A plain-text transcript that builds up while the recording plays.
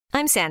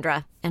I'm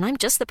Sandra, and I'm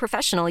just the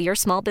professional your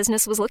small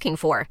business was looking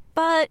for.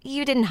 But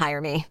you didn't hire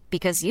me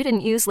because you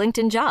didn't use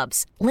LinkedIn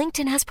Jobs.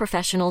 LinkedIn has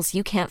professionals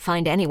you can't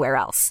find anywhere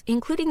else,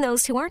 including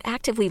those who aren't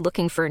actively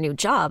looking for a new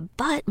job,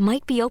 but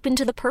might be open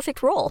to the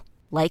perfect role,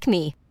 like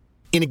me.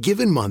 In a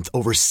given month,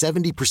 over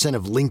 70%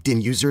 of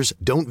LinkedIn users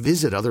don't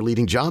visit other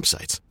leading job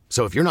sites.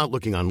 So if you're not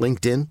looking on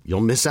LinkedIn,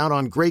 you'll miss out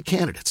on great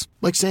candidates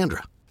like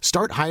Sandra.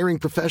 Start hiring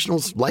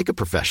professionals like a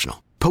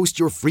professional. Post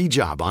your free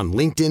job on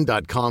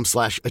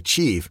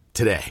linkedin.com/achieve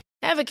today.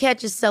 Ever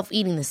catch yourself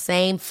eating the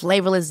same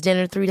flavorless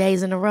dinner 3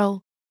 days in a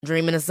row?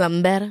 Dreaming of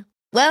something better?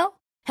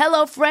 Well,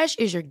 HelloFresh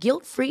is your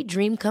guilt-free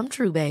dream come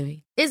true,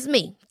 baby. It's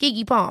me,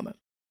 Keke Palmer.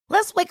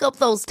 Let's wake up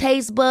those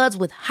taste buds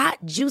with hot,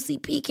 juicy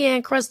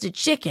pecan-crusted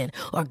chicken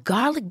or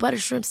garlic butter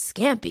shrimp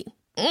scampi.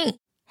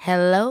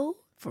 Hello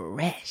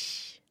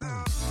Fresh.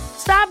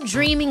 Stop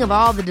dreaming of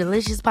all the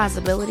delicious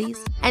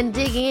possibilities and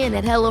dig in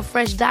at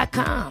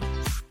HelloFresh.com.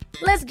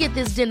 Let's get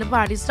this dinner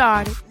party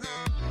started.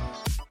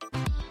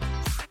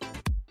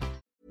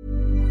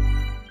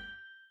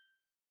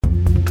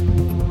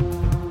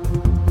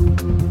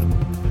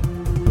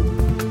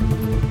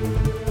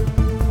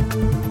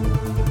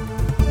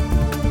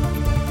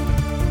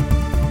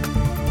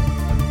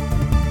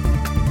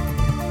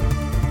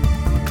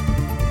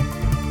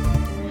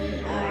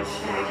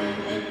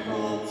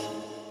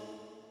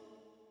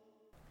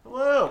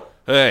 Hello.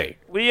 Hey.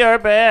 We are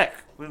back.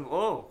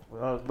 Whoa.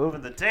 I was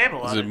moving the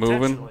table. Is it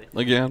moving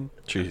again?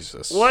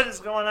 Jesus. What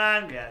is going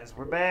on, guys?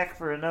 We're back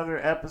for another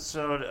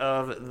episode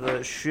of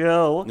the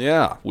show.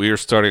 Yeah, we are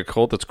starting a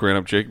cult that's Grant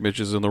Up Jake Mitch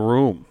is in the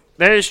room.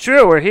 That is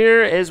true. We're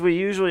here as we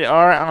usually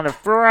are on a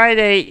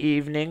Friday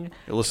evening.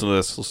 Hey, listen to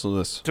this. Listen to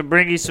this. To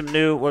bring you some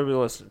new... What are we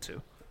listening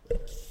to?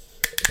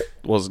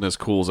 Wasn't as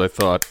cool as I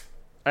thought.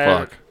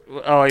 Fuck.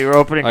 Oh, you're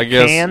opening a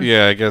can?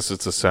 Yeah, I guess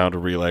it's a sound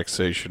of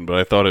relaxation, but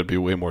I thought it'd be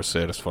way more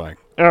satisfying.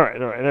 All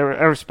right. I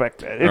respect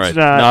that. It's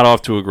not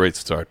off to a great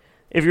start.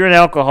 If you're an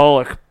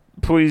alcoholic,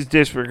 please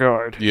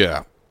disregard.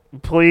 Yeah.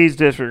 Please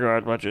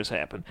disregard what just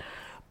happened.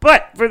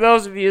 But for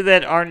those of you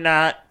that are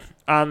not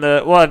on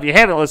the... Well, if you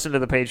haven't listened to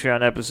the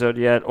Patreon episode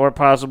yet, or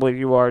possibly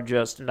you are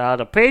just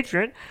not a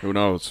patron... Who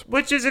knows?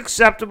 Which is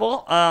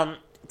acceptable.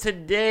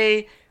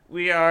 Today...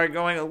 We are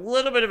going a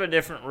little bit of a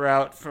different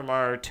route from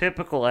our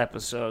typical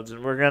episodes,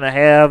 and we're going to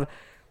have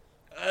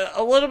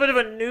a little bit of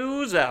a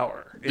news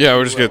hour. Yeah,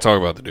 we're just going to talk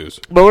about the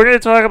news. But we're going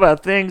to talk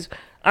about things.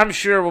 I'm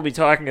sure we'll be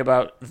talking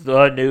about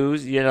the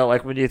news,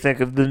 like when you think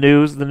of the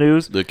news.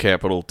 The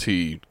capital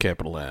T,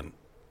 capital N.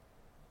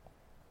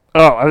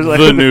 Oh, I was like...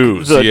 The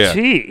news, the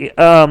T.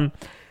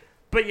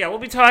 But yeah, we'll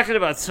be talking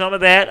about some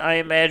of that, I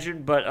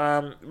imagine, but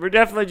we're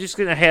definitely just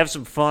going to have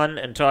some fun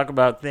and talk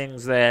about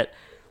things that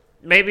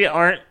maybe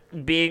aren't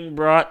being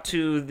brought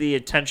to the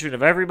attention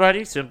of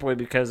everybody simply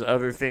because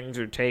other things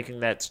are taking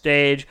that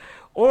stage,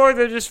 or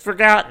they're just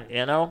forgotten,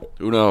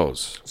 Who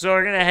knows? So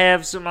we're going to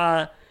have some,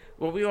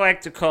 what we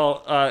like to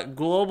call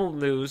global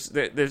news.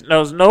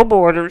 There's no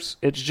borders.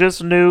 It's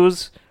just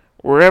news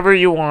wherever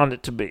you want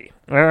it to be.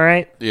 All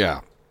right?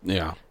 Yeah.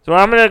 So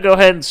I'm going to go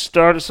ahead and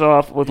start us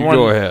off with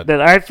one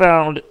that I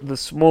found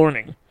this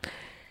morning.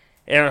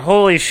 And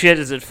holy shit,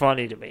 is it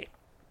funny to me.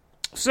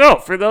 So,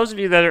 for those of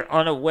you that are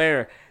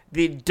unaware...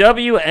 The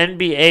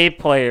WNBA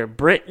player,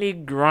 Brittany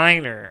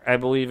Griner, I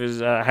believe is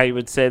how you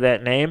would say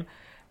that name.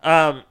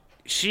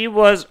 She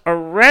was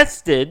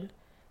arrested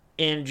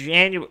in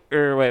it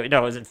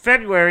was in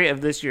February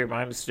of this year.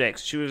 My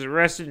mistakes. She was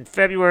arrested in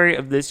February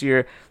of this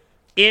year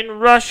in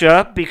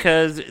Russia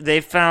because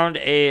they found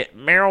a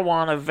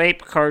marijuana vape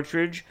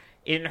cartridge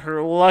in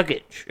her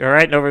luggage. All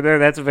right, and over there,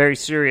 that's a very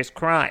serious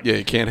crime. Yeah,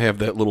 you can't have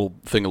that little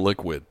thing of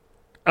liquid.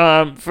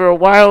 For a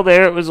while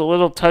there, it was a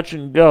little touch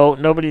and go.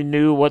 Nobody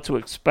knew what to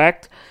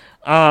expect.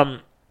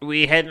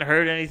 We hadn't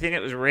heard anything.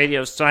 It was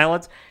radio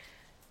silence.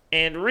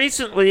 And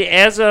recently,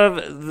 as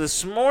of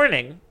this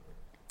morning,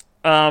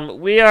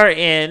 we are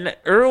in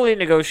early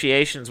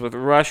negotiations with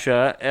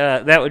Russia.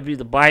 That would be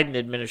the Biden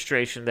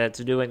administration that's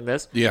doing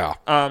this. Yeah.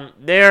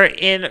 They're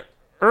in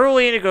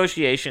early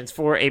negotiations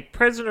for a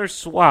prisoner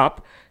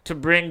swap to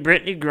bring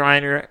Brittany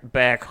Griner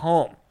back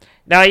home.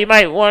 Now, you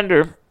might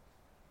wonder...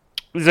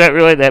 Is that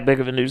really that big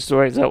of a news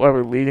story? Is that what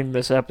we're leading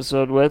this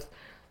episode with?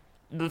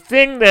 The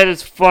thing that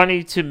is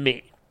funny to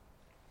me,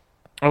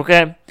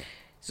 okay?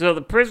 So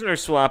the prisoner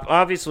swap,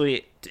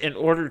 obviously, in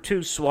order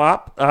to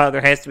swap,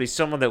 there has to be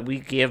someone that we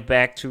give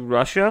back to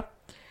Russia.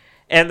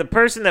 And the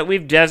person that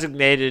we've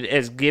designated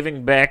as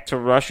giving back to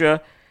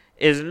Russia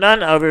is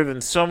none other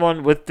than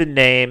someone with the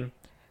name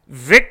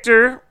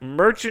Victor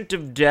Merchant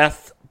of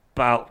Death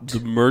Bout. The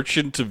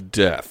Merchant of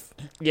Death.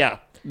 Yeah.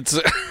 It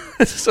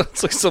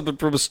sounds like something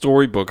from a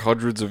storybook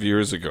hundreds of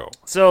years ago.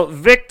 So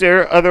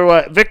Victor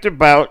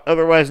Bout,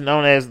 otherwise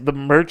known as the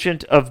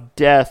Merchant of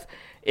Death,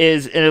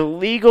 is an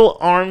illegal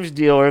arms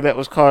dealer that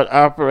was caught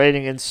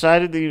operating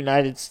inside of the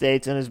United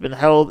States and has been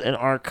held in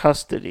our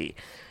custody.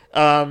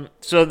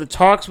 So the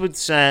talks would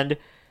send...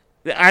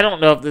 I don't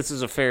know if this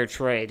is a fair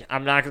trade.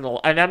 I'm not gonna,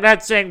 and I'm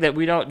not saying that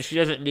she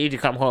doesn't need to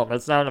come home.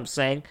 That's not what I'm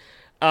saying.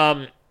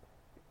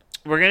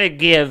 we're going to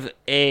give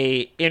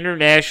a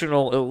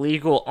international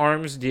illegal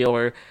arms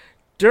dealer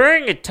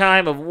during a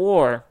time of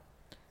war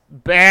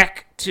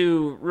back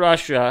to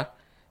Russia,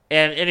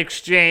 and in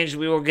exchange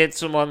we will get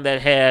someone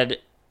that had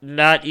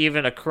not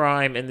even a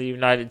crime in the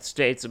United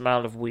States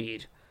amount of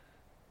weed.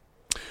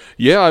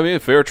 Yeah, I mean,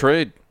 fair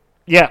trade.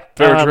 Yeah.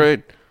 Fair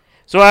trade.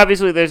 So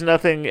obviously there's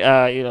nothing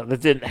that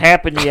didn't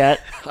happen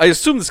yet. I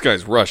assume this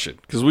guy's Russian,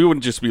 because we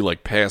wouldn't just be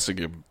like passing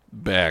him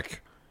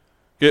back.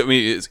 I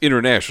mean, it's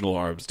international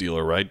arms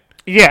dealer, right?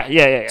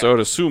 Yeah. So I would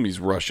assume he's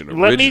Russian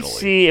originally. Let me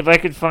see if I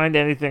could find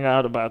anything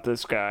out about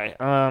this guy.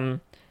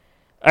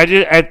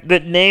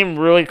 That name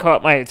really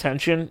caught my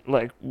attention,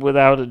 like,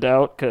 without a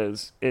doubt,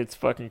 because it's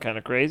fucking kind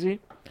of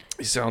crazy.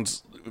 He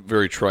sounds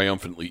very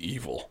triumphantly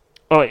evil.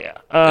 Oh, yeah.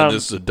 And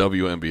this is a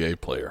WNBA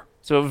player.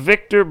 So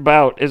Victor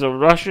Bout is a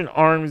Russian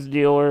arms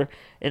dealer,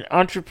 an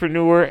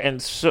entrepreneur,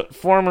 and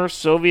former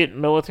Soviet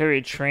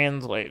military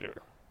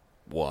translator.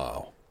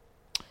 Wow.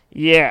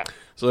 Yeah.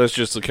 So that's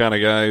just the kind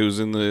of guy who's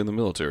in the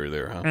military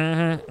there, huh?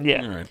 Mm-hmm.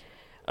 Yeah.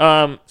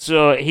 All right.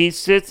 So he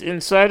sits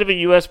inside of a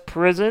U.S.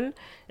 prison.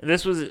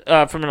 This was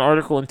from an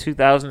article in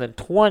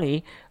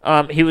 2020.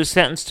 He was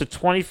sentenced to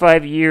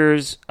 25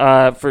 years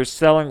for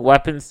selling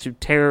weapons to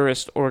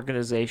terrorist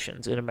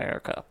organizations in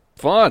America.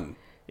 Fun.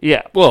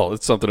 Yeah. Well,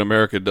 it's something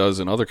America does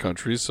in other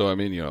countries, so I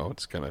mean,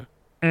 it's kind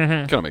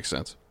of makes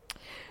sense.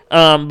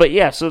 But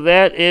yeah, so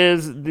that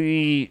is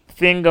the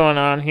thing going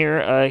on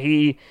here.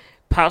 He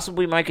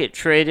possibly might get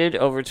traded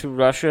over to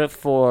Russia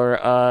for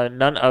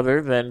none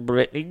other than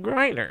Brittany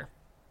Griner.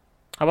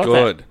 How about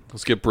that? Good.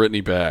 Let's get Brittany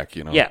back,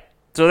 Yeah.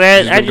 So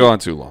that she's been gone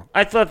too long.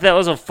 I thought that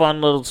was a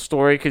fun little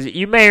story because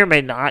you may or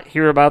may not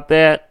hear about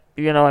that.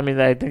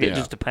 I think it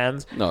just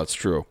depends. No, it's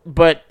true.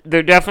 But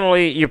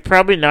you're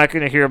probably not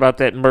going to hear about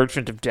that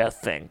Merchant of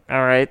Death thing,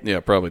 all right?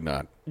 Yeah, probably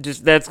not.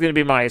 That's going to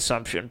be my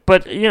assumption.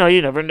 But,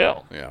 you never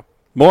know. Yeah.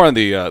 More on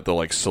the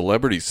like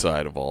celebrity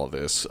side of all of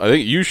this. I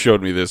think you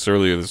showed me this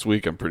earlier this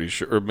week, I'm pretty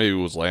sure, or maybe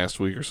it was last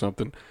week or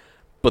something.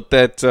 But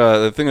that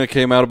the thing that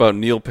came out about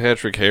Neil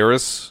Patrick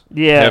Harris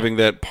having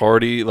that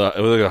party, it was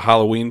like a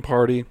Halloween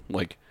party,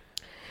 like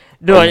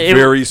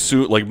very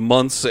soon, like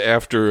months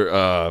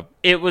after.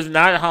 It was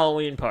not a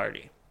Halloween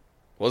party.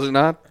 Was it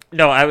not?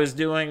 No, I was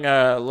doing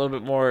a little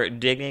bit more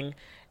digging,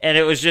 and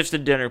it was just a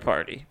dinner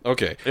party.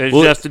 Okay. It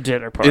was just a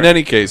dinner party. In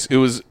any case, it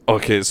was,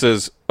 it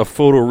says, a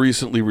photo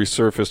recently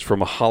resurfaced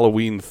from a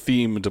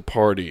Halloween-themed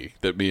party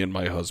that me and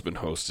my husband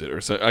hosted,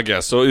 or so, I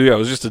guess. So, yeah, it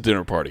was just a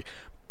dinner party.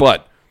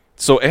 But,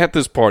 so at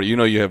this party,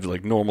 you have,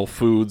 like, normal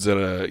foods at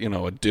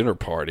a dinner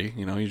party.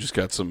 You just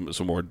got some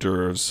hors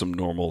d'oeuvres, some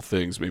normal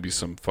things, maybe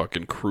some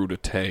fucking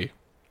crudité.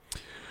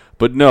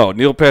 But no,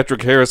 Neil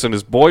Patrick Harris and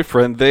his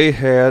boyfriend, they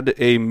had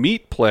a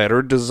meat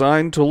platter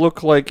designed to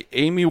look like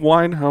Amy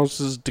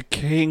Winehouse's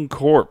decaying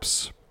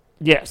corpse.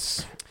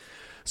 Yes.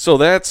 So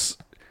that's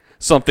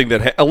something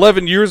that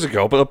 11 years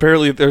ago, but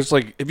apparently there's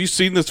like, have you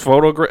seen this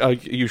photo?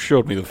 You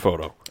showed me the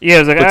photo.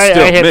 Yeah,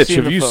 I have Mitch, seen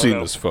have the you photo. seen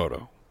this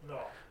photo? No.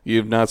 You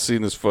have not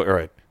seen this photo? All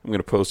right, I'm going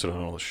to post it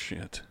on all the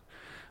shit.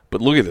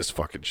 But look at this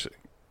fucking shit.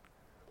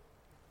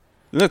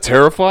 Isn't that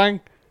terrifying?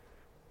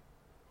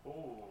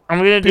 I'm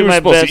going to do my best.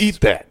 People are supposed to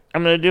eat that.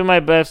 I'm going to do my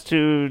best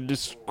to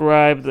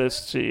describe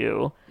this to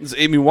you. Is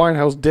Amy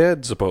Winehouse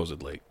dead,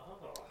 supposedly?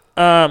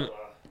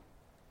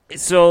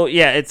 So,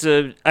 yeah, it's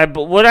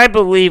what I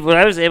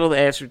was able to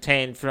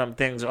ascertain from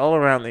things all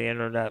around the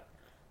internet,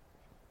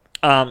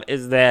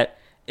 is that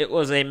it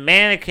was a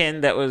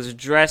mannequin that was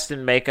dressed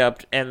in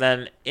makeup, and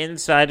then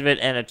inside of it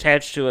and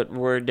attached to it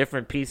were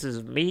different pieces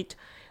of meat.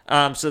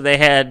 So they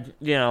had,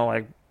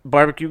 like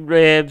barbecue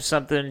ribs,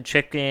 something,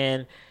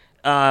 chicken,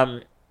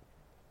 and,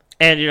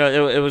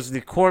 it was the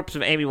corpse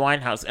of Amy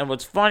Winehouse. And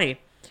what's funny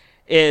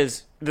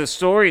is the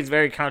story is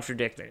very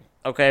contradicting,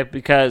 okay?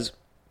 Because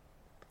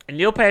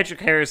Neil Patrick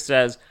Harris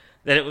says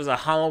that it was a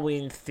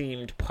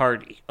Halloween-themed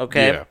party,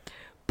 okay? Yeah.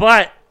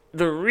 But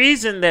the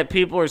reason that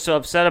people are so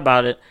upset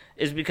about it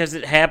is because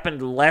it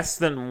happened less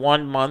than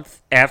 1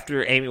 month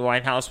after Amy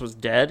Winehouse was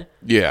dead.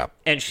 Yeah.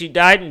 And she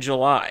died in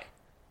July.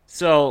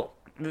 So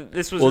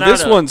this was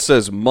this one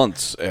says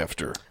months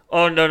after.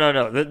 Oh,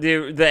 no.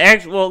 The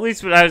actual, at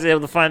least what I was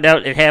able to find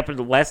out, it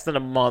happened less than a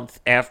month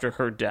after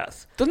her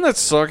death. Doesn't that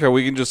suck how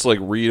we can just, like,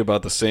 read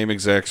about the same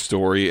exact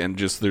story and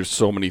just there's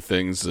so many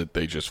things that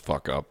they just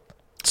fuck up?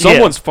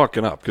 Someone's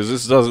fucking up because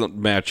this doesn't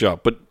match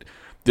up. But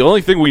the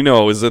only thing we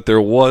know is that there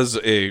was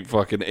a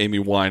fucking Amy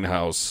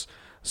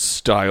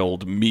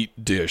Winehouse-styled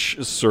meat dish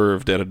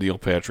served at a Neil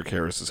Patrick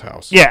Harris's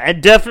house. Yeah,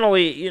 and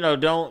definitely,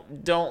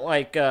 don't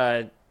like...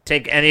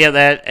 take any of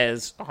that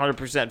as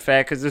 100%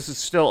 fact, because this is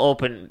still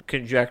open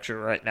conjecture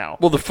right now.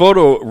 Well, the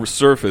photo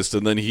surfaced,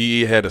 and then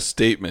he had a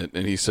statement,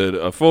 and he said,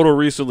 a photo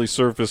recently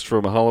surfaced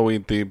from a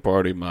Halloween-themed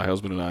party my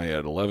husband and I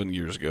had 11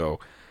 years ago.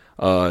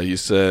 He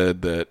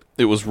said that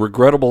it was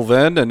regrettable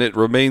then, and it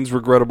remains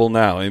regrettable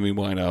now. Amy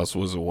Winehouse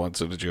was a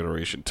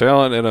once-in-a-generation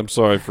talent, and I'm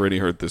sorry for any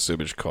hurt this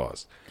image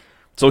caused.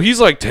 So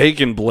he's, like,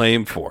 taking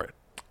blame for it.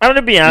 I'm going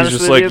to be honest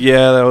with you. He's just like,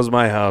 yeah, that was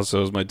my house. That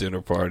was my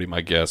dinner party.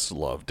 My guests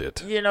loved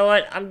it. You know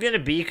what? I'm going to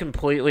be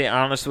completely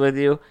honest with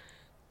you.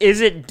 Is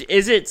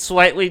it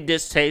slightly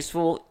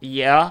distasteful?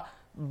 Yeah,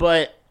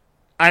 but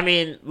I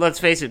mean, let's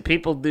face it,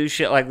 people do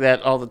shit like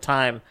that all the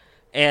time,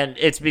 and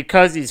it's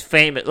because he's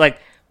famous. Like,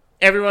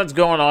 everyone's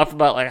going off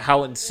about like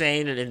how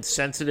insane and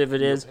insensitive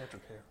it is.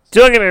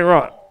 Don't get me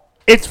wrong,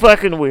 it's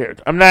fucking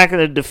weird. I'm not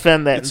going to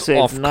defend that and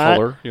say it's not.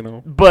 Color, you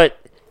know. But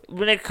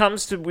when it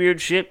comes to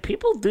weird shit,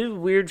 people do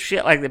weird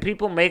shit like that.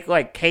 People make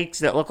like cakes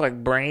that look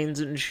like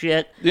brains and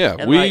shit. Yeah,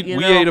 and we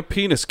ate a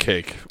penis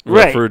cake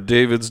right. for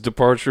David's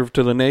departure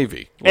to the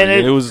Navy. Like, and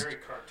it was very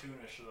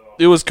cartoonish, though.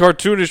 It was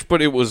cartoonish,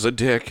 but it was a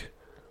dick,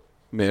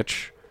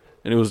 Mitch,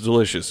 and it was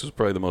delicious. It was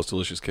probably the most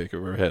delicious cake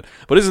I've ever had.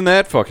 But isn't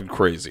that fucking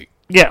crazy?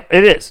 Yeah,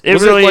 it is. It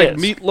was really it like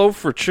is.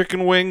 Meatloaf or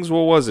chicken wings?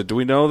 What was it? Do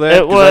we know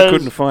that? Because I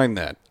couldn't find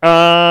that.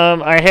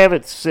 I have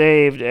it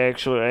saved,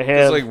 actually. I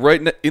have. It's like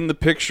right in the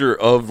picture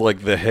of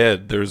like the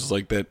head, there's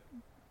like that.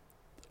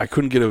 I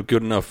couldn't get a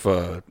good enough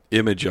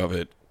image of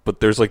it, but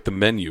there's like the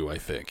menu, I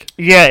think.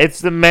 Yeah, it's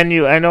the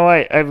menu. I know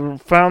I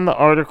found the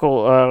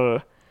article.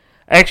 I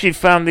actually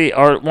found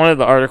one of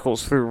the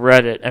articles through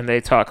Reddit, and they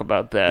talk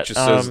about that. It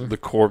just says the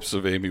corpse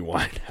of Amy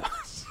Winehouse.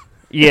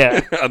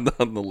 Yeah.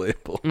 on the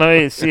label.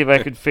 Let me see if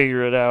I could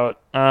figure it out.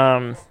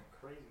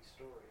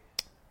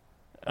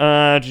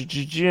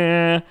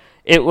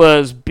 It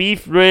was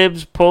beef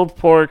ribs, pulled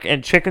pork,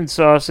 and chicken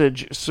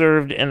sausage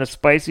served in a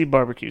spicy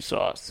barbecue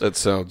sauce. That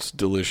sounds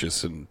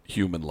delicious and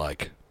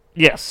human-like.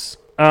 Yes.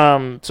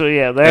 So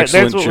yeah, that's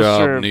what was served. Excellent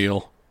job,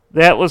 Neil.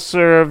 That was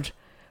served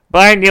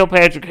by Neil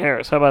Patrick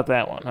Harris. How about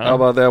that one? Huh? How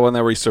about that one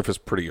that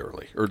resurfaced pretty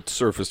early, or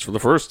surfaced for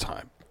the first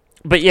time?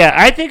 But yeah,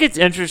 I think it's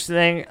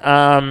interesting.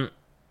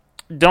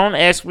 Don't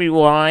ask me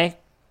why.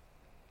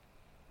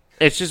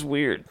 It's just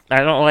weird.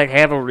 I don't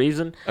have a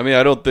reason. I mean,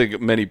 I don't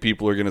think many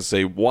people are going to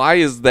say, why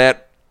is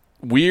that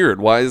weird?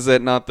 Why is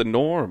that not the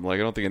norm? Like,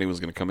 I don't think anyone's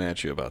going to come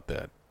at you about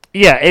that.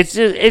 Yeah,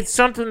 it's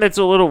something that's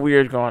a little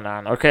weird going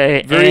on,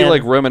 okay?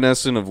 Very,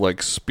 reminiscent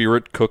of,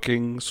 spirit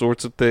cooking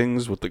sorts of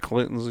things with the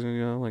Clintons,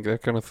 like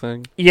that kind of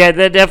thing. Yeah,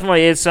 that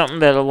definitely is something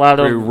that a lot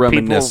Very of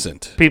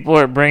reminiscent. People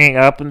are bringing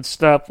up and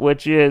stuff,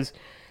 which is...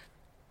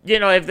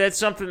 if that's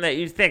something that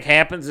you think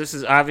happens, this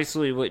is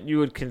obviously what you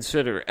would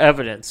consider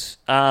evidence.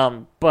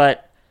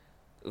 But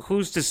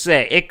who's to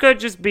say? It could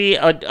just be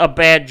a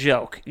bad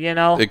joke,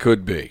 It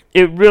could be.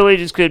 It really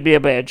just could be a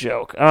bad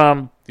joke.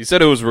 He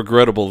said it was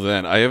regrettable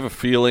then. I have a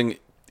feeling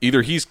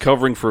either he's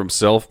covering for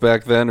himself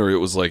back then, or it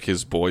was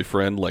his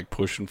boyfriend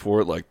pushing for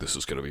it, this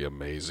is going to be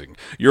amazing.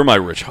 You're my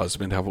rich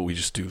husband. How about we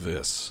just do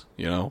this,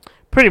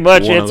 Pretty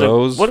much. One of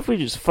those. What if we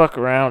just fuck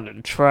around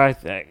and try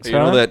things, You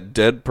know that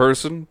dead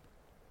person?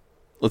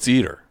 Let's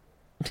eat her.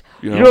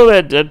 You know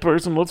that dead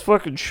person? Let's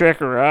fucking check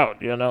her out,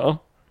 Yeah,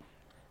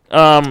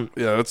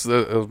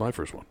 that was my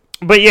first one.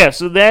 But yeah,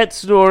 so that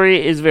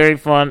story is very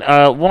fun.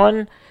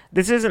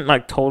 This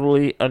isn't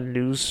totally a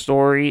news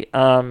story,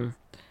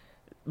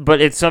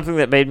 but it's something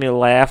that made me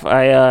laugh.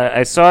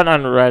 I saw it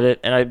on Reddit,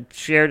 and I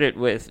shared it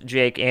with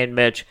Jake and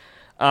Mitch.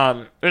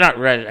 Or not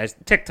Reddit,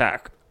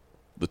 TikTok.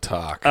 The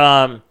talk.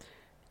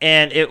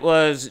 And it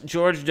was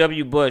George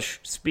W. Bush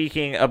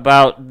speaking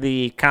about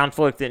the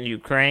conflict in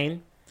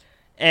Ukraine.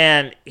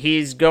 And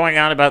he's going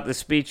on about the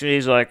speech, and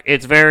he's like,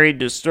 it's very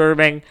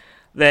disturbing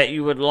that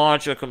you would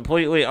launch a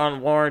completely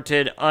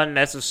unwarranted,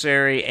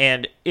 unnecessary,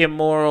 and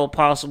immoral,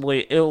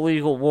 possibly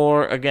illegal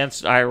war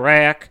against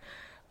Iraq.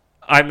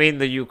 I mean,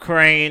 the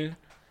Ukraine.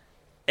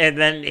 And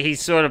then he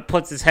sort of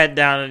puts his head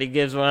down, and he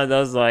gives one of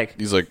those,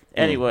 He's like,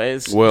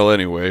 anyways. Well,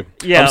 anyway.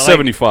 Yeah, I'm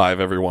 75,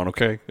 everyone,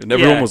 okay? And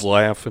everyone was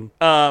laughing.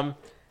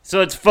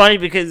 So it's funny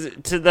because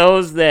to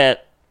those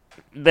that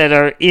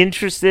are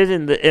interested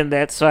in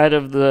that side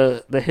of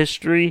the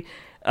history,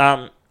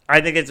 I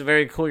think it's a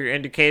very clear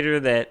indicator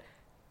that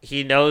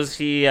he knows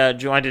he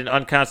joined an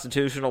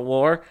unconstitutional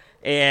war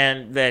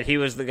and that he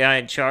was the guy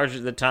in charge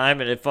at the time,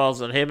 and it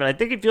falls on him. And I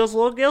think he feels a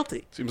little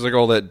guilty. Seems like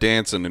all that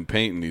dancing and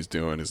painting he's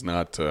doing is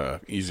not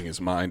easing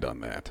his mind on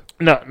that.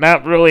 No,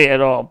 not really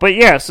at all. But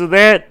yeah, so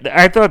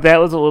I thought that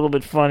was a little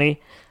bit funny.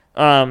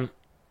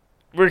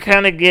 We're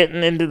kind of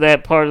getting into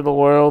that part of the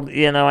world,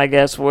 I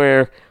guess,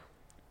 where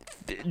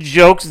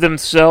jokes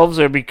themselves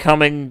are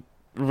becoming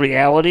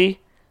reality,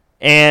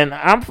 and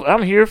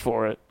I'm here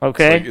for it.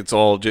 Okay, it's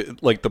all the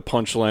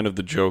punchline of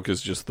the joke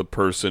is just the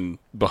person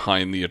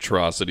behind the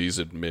atrocities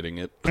admitting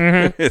it.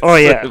 Mm-hmm. Oh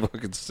yeah,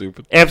 fucking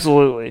stupid.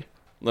 Absolutely.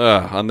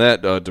 On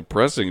that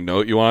depressing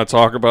note, you want to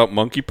talk about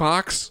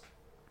monkeypox?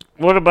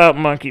 What about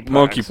monkeypox?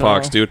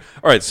 Monkeypox, dude.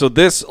 All right, so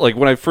this,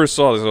 when I first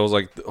saw this, I was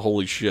like,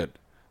 holy shit.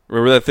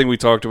 Remember that thing we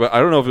talked about?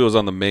 I don't know if it was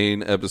on the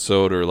main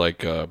episode or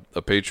a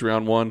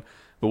Patreon one,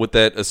 but with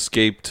that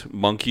escaped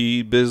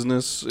monkey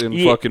business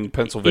in fucking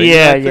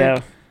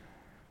Pennsylvania.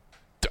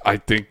 I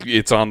think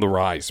it's on the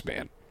rise,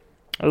 man.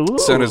 Ooh.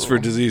 Centers for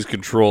Disease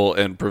Control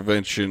and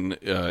Prevention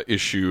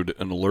issued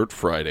an alert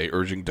Friday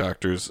urging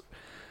doctors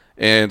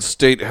and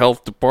state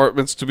health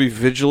departments to be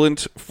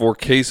vigilant for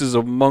cases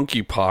of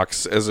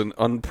monkeypox as an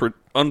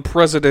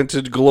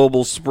unprecedented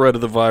global spread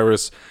of the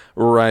virus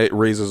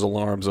raises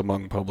alarms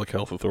among public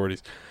health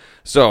authorities.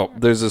 So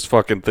there's this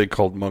fucking thing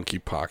called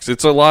monkeypox.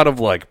 It's a lot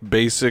of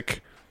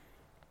basic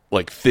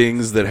like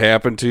things that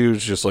happen to you.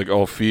 It's just like,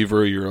 oh,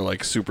 fever, you're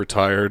like super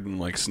tired and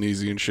like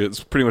sneezy and shit.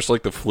 It's pretty much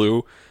like the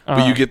flu.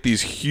 But you get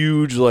these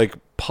huge like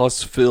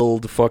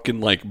pus-filled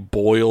fucking like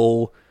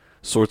boil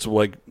sorts of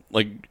like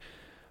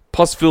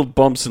pus-filled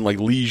bumps and like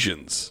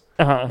lesions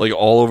like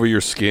all over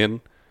your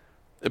skin.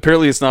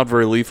 Apparently it's not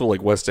very lethal.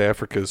 Like West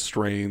Africa's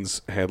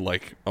strains had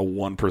like a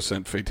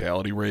 1%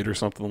 fatality rate or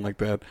something like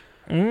that.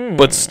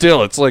 But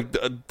still, it's like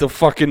the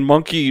fucking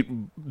monkey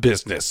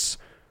business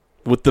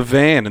with the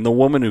van and the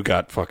woman who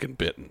got fucking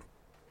bitten.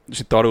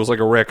 She thought it was like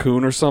a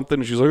raccoon or something.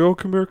 And she's like, "Oh,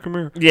 come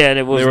here." Yeah, and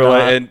it was. They were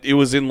like, and it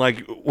was in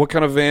like, what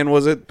kind of van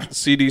was it?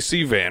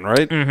 CDC van,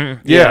 right?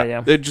 Mm-hmm.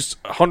 Yeah. They're just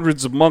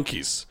hundreds of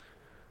monkeys.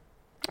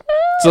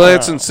 So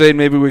that's insane.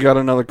 Maybe we got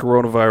another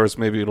coronavirus.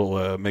 Maybe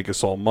it'll make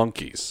us all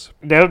monkeys.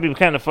 That would be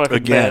kind of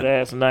fucking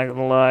badass. I'm not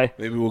gonna lie.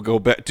 Maybe we'll go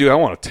back. Dude, I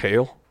want a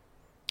tail.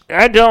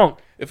 I don't.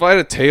 If I had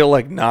a tail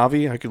like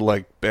Navi, I could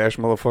like bash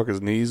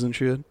motherfuckers' knees and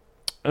shit.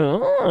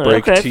 Oh,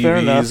 break okay,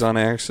 TVs on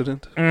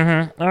accident.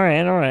 Mm-hmm.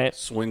 All right.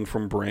 Swing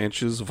from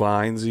branches,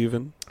 vines,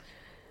 even.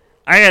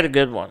 I got a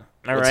good one.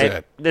 All What's right.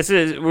 that? This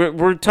is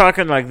we're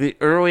talking like the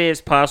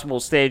earliest possible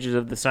stages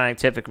of the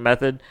scientific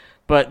method,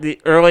 but the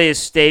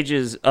earliest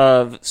stages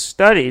of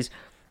studies.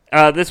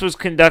 This was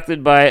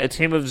conducted by a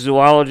team of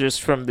zoologists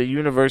from the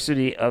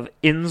University of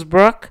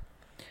Innsbruck,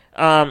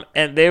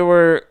 and they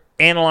were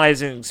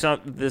analyzing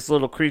this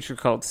little creature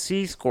called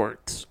sea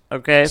squirts.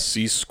 Okay.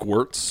 Sea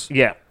squirts?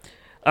 Yeah.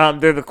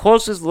 They're the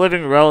closest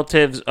living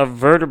relatives of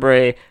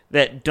vertebrae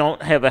that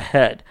don't have a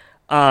head.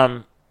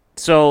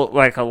 So,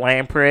 like a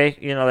lamprey,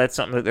 that's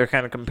something that they're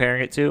kind of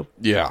comparing it to.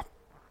 Yeah.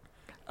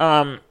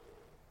 And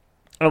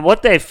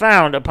what they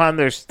found upon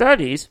their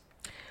studies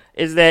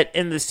is that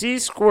in the sea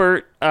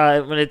squirt,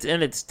 when it's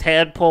in its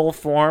tadpole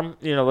form,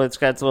 it's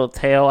got its little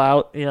tail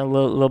out,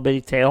 little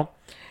bitty tail,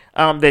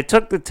 they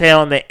took the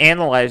tail and they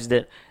analyzed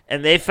it.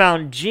 And they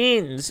found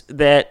genes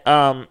that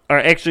are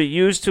actually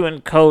used to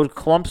encode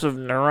clumps of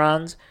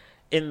neurons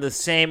in the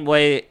same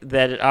way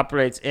that it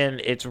operates in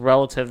its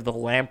relative, the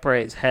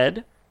lamprey's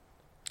head.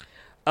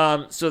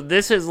 So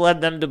this has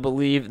led them to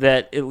believe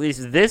that at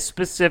least this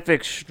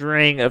specific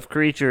string of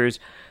creatures,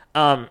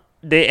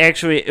 they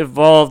actually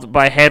evolved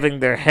by having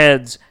their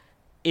heads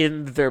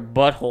in their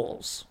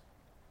buttholes.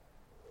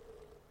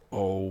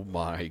 Oh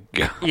my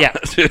god. Yeah,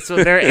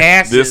 so their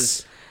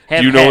asses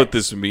have do you know heads. what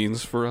this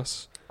means for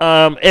us?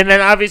 And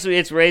then obviously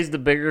it's raised the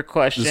bigger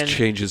question. This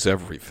changes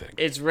everything.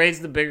 It's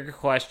raised the bigger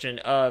question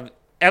of,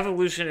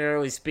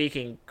 evolutionarily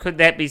speaking, could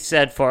that be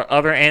said for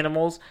other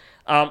animals?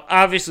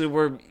 Obviously,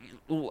 we're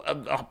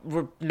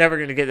never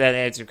going to get that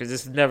answer because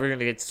this is never going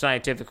to get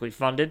scientifically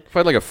funded. If I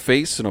had like a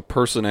face and a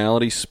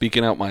personality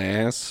speaking out my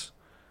ass,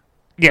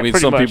 yeah, I mean,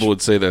 pretty some much. people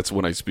would say that's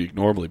when I speak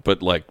normally,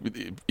 but like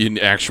in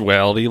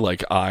actuality,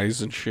 like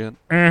eyes and shit,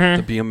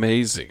 that'd be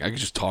amazing. I could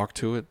just talk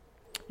to it.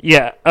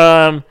 Yeah.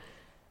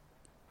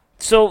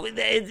 So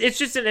it's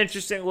just an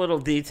interesting little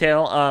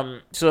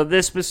detail. So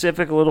this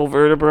specific little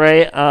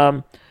vertebrae,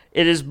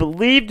 it is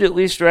believed, at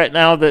least right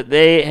now, that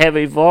they have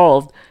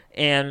evolved,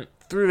 and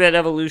through that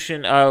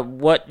evolution,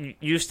 what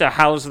used to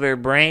house their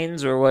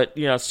brains, or what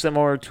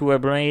similar to a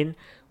brain,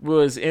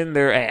 was in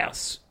their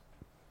ass.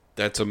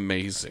 That's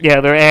amazing.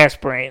 Yeah, their ass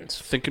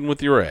brains. Thinking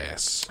with your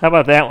ass. How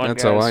about that one,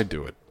 That's guys? how I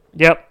do it.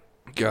 Yep.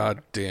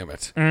 God damn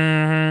it.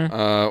 Mm-hmm.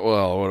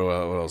 Well,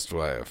 what else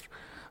do I have?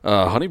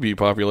 Honeybee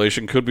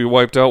population could be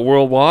wiped out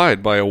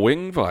worldwide by a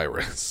wing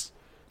virus.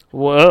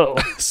 Whoa.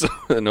 So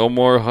no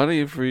more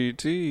honey for your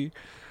tea.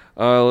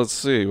 Let's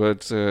see.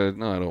 But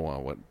no, I don't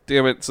want one.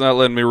 Damn it, it's not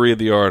letting me read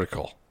the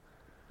article.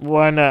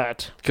 Why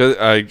not? Because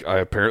I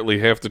apparently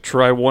have to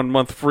try 1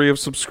 month free of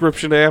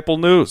subscription to Apple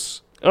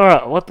News.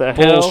 Oh, what the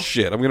hell?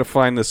 Bullshit. I'm going to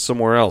find this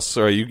somewhere else.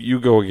 Sorry, you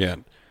go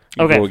again.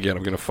 Okay. Go again.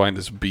 I'm going to find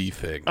this bee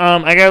thing.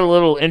 I got a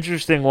little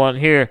interesting one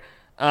here.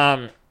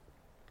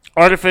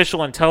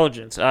 Artificial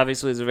intelligence,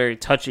 obviously, is a very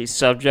touchy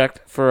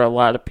subject for a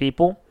lot of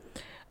people.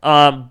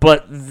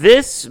 But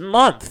this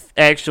month,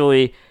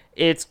 actually,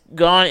 it's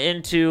gone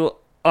into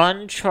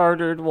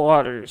uncharted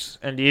waters.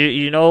 And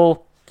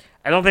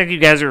I don't think you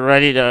guys are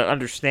ready to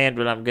understand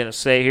what I'm going to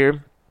say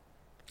here.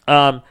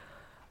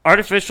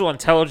 Artificial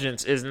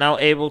intelligence is now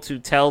able to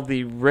tell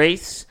the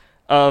race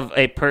of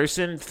a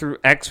person through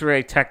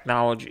X-ray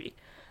technology.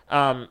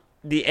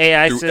 The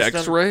AI Through system,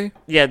 X-ray?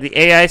 Yeah, the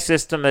AI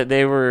system that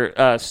they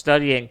were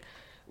studying,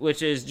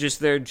 which is just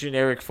their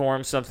generic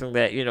form, something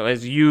that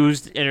is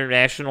used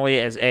internationally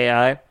as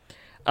AI.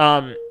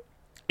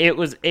 It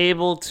was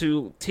able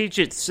to teach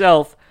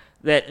itself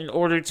that in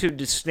order to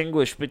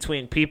distinguish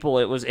between people,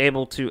 it was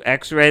able to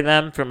X-ray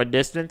them from a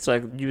distance,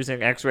 like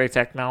using X-ray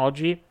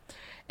technology,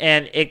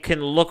 and it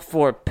can look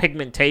for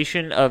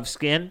pigmentation of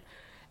skin.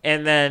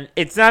 And then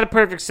it's not a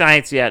perfect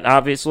science yet,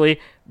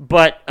 obviously,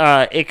 but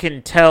it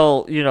can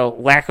tell,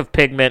 lack of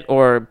pigment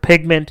or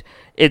pigment.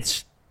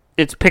 It's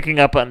picking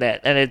up on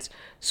that, and it's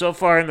So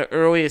far in the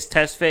earliest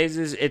test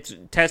phases, it's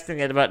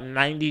testing at about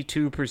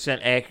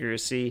 92%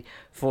 accuracy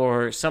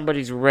for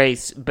somebody's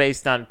race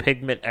based on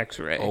pigment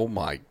X-ray. Oh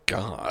my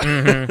God.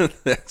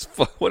 That's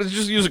why don't you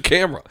just use a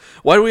camera?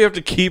 Why do we have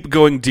to keep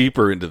going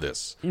deeper into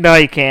this? No,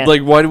 you can't.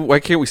 Like, why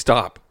can't we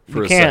stop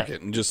for a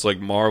second and just like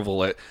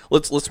marvel at?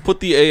 Let's put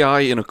the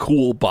AI in a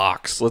cool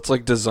box. Let's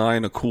like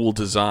design a cool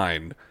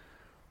design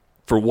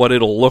for what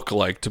it'll look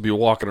like to be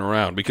walking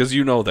around, because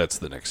that's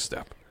the next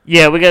step.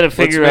 Yeah, we got to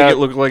figure out. Let's make it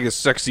look like a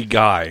sexy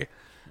guy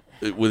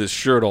with his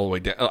shirt all the way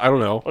down. I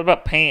don't know. What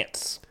about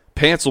pants?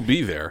 Pants will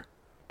be there.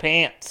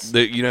 Pants.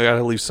 Got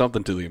to leave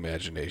something to the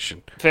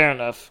imagination. Fair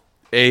enough.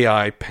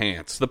 AI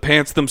pants. The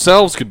pants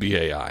themselves could be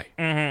AI.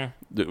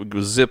 Mm-hmm. It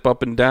would zip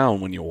up and down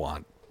when you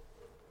want.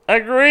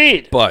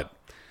 Agreed. But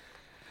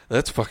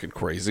that's fucking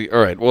crazy.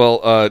 All right.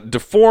 Well,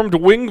 deformed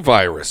wing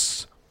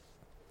virus.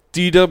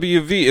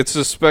 DWV, it's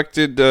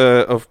suspected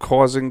of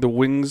causing the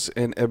wings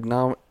and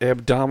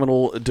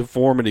abdominal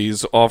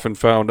deformities often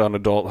found on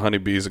adult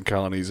honeybees in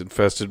colonies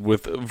infested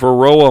with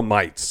varroa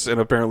mites. And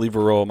apparently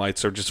varroa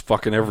mites are just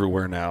fucking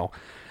everywhere now.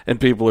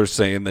 And people are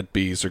saying that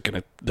bees are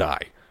going to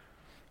die.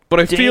 But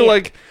I feel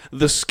like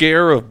the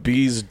scare of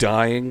bees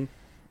dying,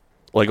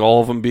 like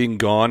all of them being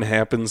gone,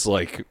 happens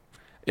like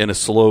in a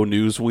slow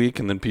news week,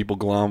 and then people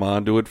glom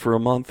onto it for a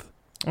month.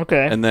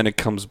 Okay. And then it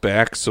comes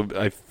back, so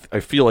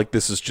I feel like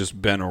this has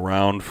just been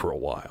around for a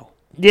while.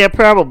 Yeah,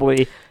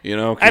 probably.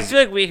 I feel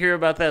like we hear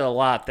about that a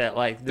lot, that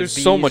like the there's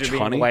bees so much are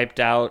being honey wiped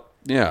out.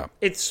 Yeah.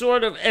 It's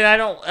sort of, and I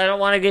don't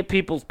want to get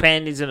people's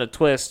panties in a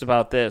twist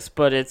about this,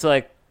 but it's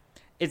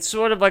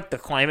sort of like the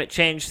climate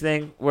change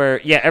thing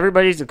where, yeah,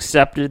 everybody's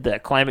accepted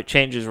that climate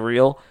change is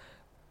real,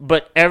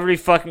 but every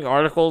fucking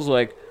article's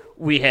like,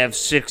 we have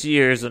 6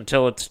 years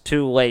until it's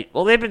too late.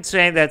 Well, they've been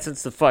saying that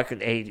since the fucking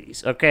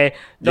 80s, okay?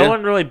 No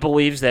one really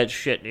believes that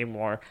shit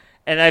anymore.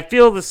 And I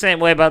feel the same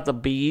way about the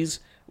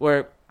bees,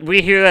 where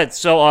we hear that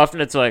so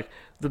often. It's like,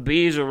 the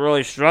bees are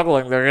really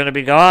struggling. They're going to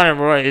be gone, and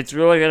it's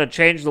really going to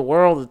change the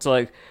world. It's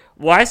like,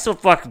 well, I still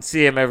fucking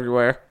see them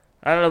everywhere.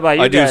 I don't know about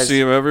you guys. I do see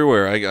them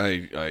everywhere.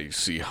 I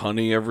see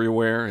honey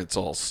everywhere. It's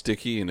all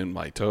sticky and in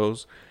my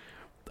toes.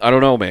 I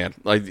don't know, man.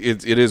 Like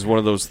it is one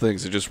of those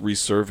things that just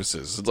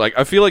resurfaces. It's like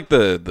I feel like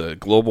the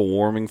global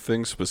warming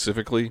thing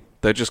specifically,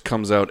 that just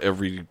comes out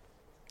every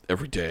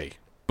day.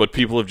 But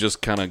people have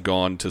just kind of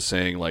gone to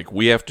saying like,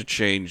 we have to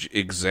change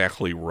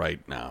exactly right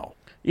now.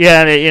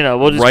 Yeah,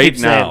 we'll just right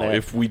keep now. saying that.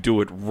 If we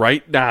do it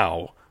right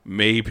now,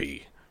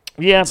 maybe.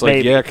 Yeah, it's maybe.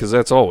 like, yeah, because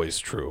that's always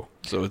true.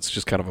 So it's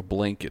just kind of a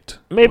blanket.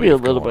 Maybe a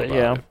little bit,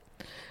 yeah.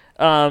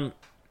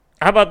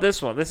 How about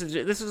this one? This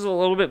is a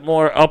little bit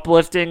more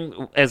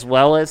uplifting as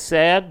well as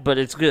sad, but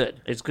it's good.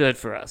 It's good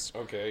for us.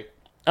 Okay.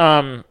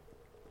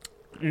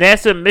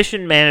 NASA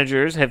mission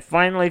managers have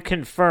finally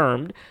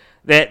confirmed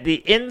that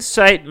the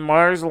InSight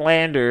Mars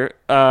lander,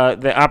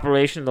 the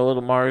operation, the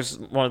little Mars,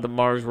 one of the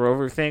Mars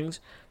rover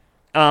things,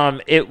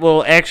 it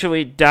will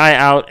actually die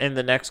out in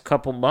the next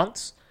couple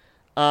months.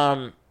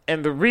 And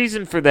the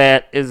reason for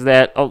that is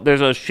that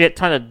there's a shit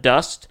ton of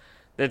dust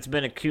that's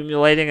been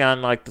accumulating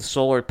on like the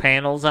solar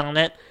panels on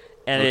it.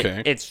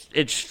 And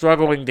it's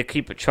struggling to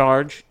keep a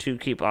charge to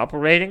keep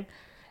operating,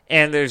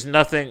 and there's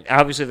nothing.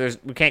 Obviously,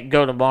 we can't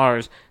go to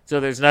Mars,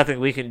 so there's nothing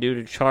we can do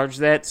to charge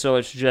that. So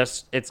it's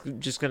just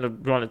going to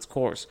run its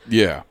course.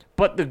 Yeah.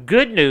 But the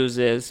good news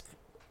is,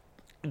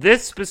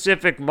 this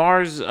specific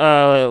Mars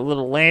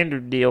little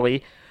lander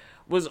dealie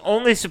was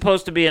only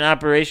supposed to be in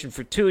operation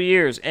for 2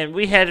 years, and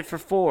we had it for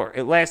 4.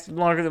 It lasted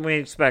longer than we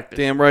expected.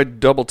 Damn right,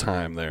 double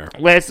time there.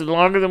 Lasted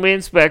longer than we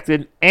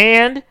expected,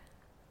 and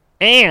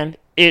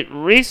it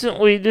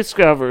recently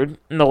discovered,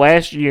 in the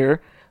last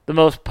year, the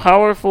most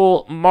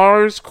powerful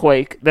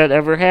Marsquake that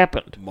ever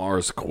happened.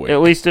 Marsquake. At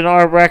least in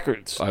our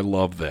records. I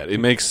love that. It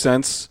makes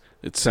sense.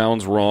 It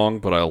sounds wrong,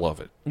 but I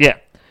love it. Yeah.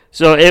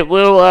 So it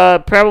will,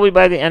 probably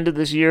by the end of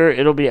this year,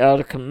 it'll be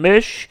out of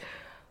commish.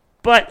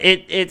 But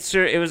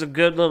it was a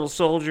good little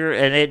soldier,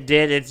 and it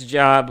did its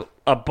job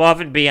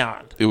above and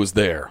beyond. It was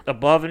there.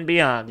 Above and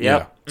beyond,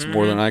 yep. Yeah, it's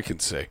more than I can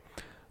say.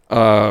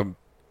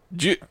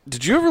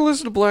 Did you ever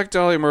listen to Black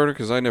Dahlia Murder?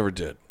 Because I never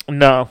did.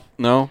 No.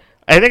 No?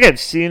 I think I've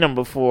seen them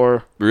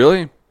before.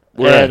 Really?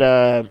 Where?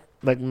 At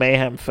like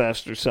Mayhem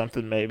Fest or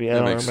something, maybe. I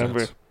don't remember.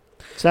 Sense.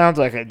 Sounds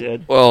like I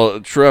did. Well,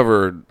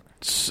 Trevor,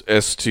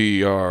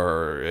 Strnad.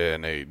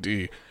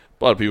 A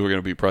lot of people are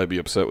going to probably be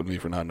upset with me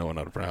for not knowing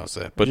how to pronounce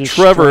that. But just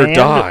Trevor Strand?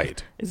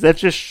 died. Is that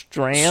just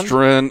Strand?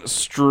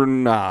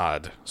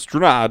 Strnad.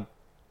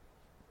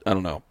 I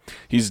don't know.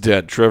 He's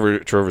dead.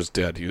 Trevor's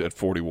dead. He's at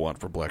 41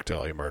 for Black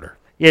Dahlia Murder.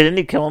 Yeah, didn't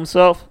he kill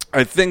himself?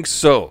 I think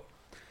so.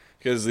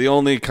 Because the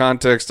only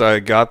context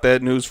I got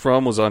that news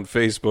from was on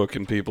Facebook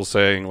and people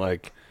saying,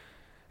 like,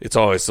 it's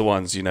always the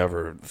ones you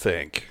never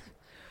think.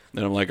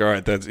 And I'm like, all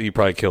right, he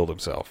probably killed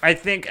himself. I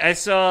think I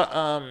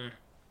saw,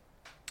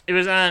 it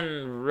was on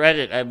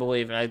Reddit, I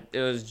believe, and it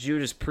was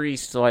Judas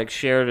Priest, like,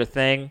 shared a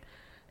thing,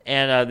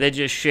 and they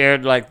just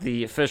shared, like,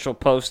 the official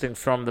posting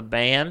from the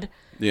band.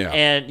 Yeah.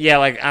 And, yeah,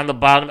 like, on the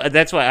bottom,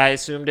 that's why I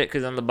assumed it,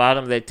 because on the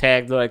bottom they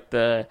tagged, like,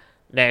 the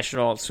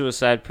National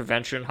Suicide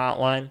Prevention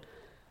Hotline.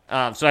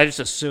 So I just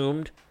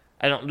assumed.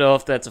 I don't know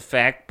if that's a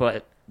fact,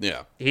 but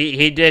yeah,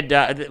 he did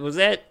die. Was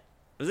that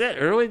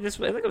early this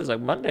week? I think it was like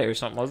Monday or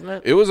something, wasn't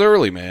it? It was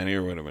early, man.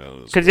 Here, wait a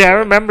minute. Because I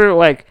remember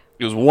like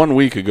it was 1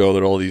 week ago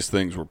that all these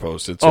things were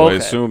posted, so I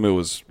assume it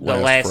was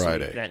last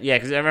Friday. Week, yeah,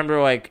 because I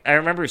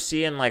remember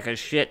seeing like a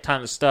shit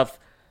ton of stuff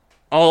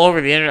all over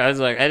the internet. I was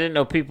like, I didn't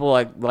know people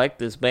like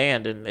this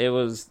band, and they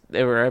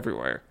were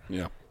everywhere.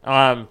 Yeah.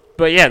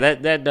 But yeah,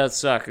 that does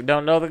suck.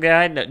 Don't know the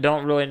guy,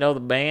 don't really know the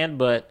band,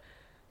 but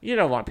you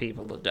don't want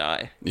people to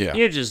die. Yeah.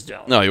 You just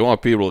don't. No, you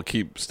want people to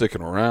keep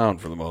sticking around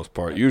for the most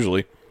part,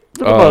 usually.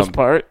 For the most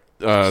part.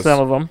 Some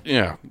of them.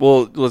 Yeah.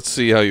 Well, let's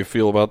see how you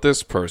feel about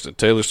this person.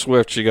 Taylor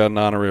Swift, she got an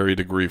honorary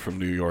degree from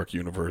New York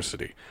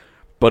University,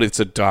 but it's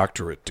a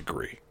doctorate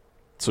degree.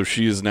 So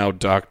she is now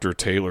Dr.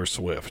 Taylor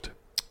Swift.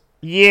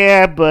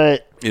 Yeah,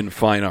 but in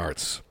fine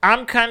arts.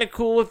 I'm kind of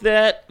cool with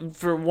that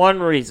for one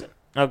reason,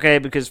 okay?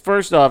 Because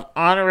first off,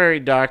 honorary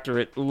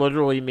doctorate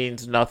literally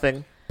means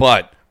nothing.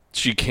 But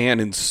she can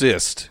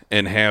insist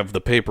and have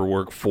the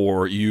paperwork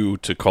for you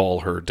to call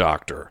her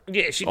doctor.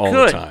 Yeah, she all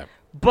could. The time.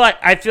 But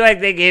I feel like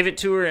they gave it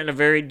to her in a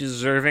very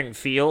deserving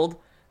field.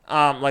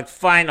 Like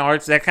fine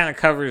arts, that kind of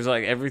covers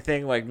like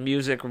everything, like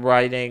music,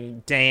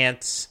 writing,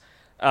 dance,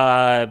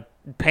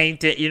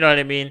 painting, you know what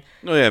I mean?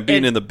 Oh yeah,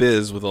 being in the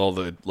biz with all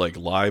the like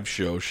live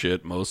show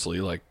shit mostly,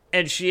 like.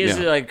 And she is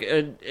like,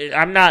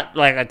 I'm not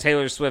like a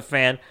Taylor Swift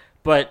fan,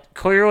 but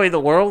clearly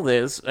the world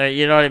is.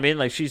 You know what I mean?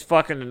 Like she's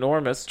fucking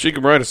enormous. She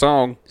can write a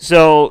song.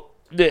 So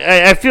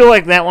I feel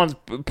like that one's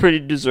pretty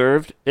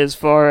deserved as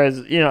far as,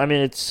 you know, I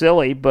mean, it's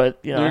silly, but,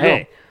 you know,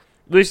 hey,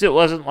 at least it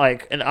wasn't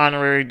like an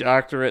honorary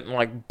doctorate in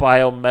like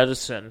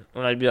biomedicine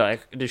when I'd be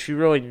like, does she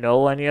really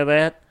know any of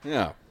that?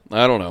 Yeah,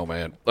 I don't know,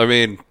 man. I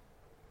mean,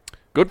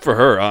 good for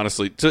her,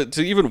 honestly.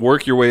 To even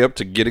work your way up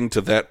to getting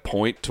to that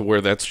point to where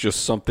that's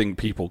just something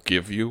people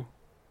give you.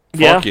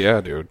 Fuck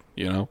yeah, dude,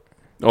 you know?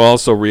 Oh,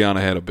 also,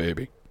 Rihanna had a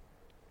baby.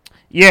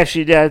 Yeah,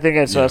 she did. I think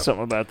I saw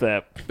something about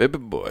that. Baby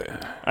boy.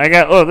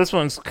 This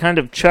one's kind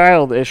of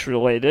childish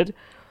related.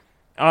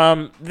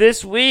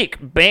 This week,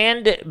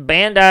 Bandai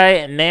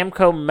and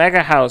Namco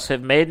Mega House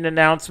have made an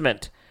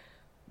announcement.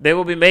 They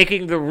will be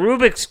making the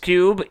Rubik's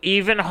Cube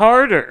even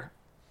harder.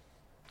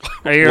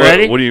 Are you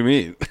ready? What do you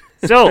mean?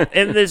 So,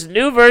 in this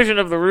new version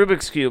of the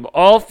Rubik's Cube,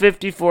 all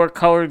 54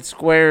 colored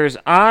squares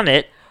on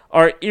it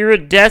are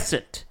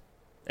iridescent.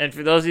 And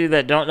for those of you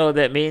that don't know what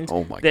that means,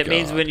 that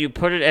means when you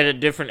put it at a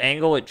different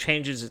angle, it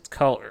changes its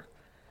color.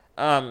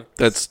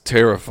 That's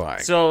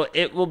terrifying. So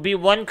it will be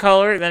one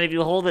color, then if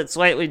you hold it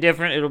slightly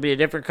different, it'll be a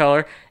different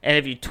color. And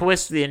if you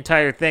twist the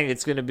entire thing,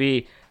 it's going to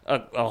be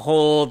a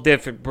whole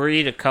different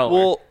breed of color.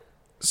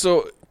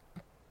 Well,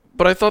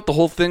 but I thought the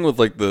whole thing with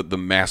like the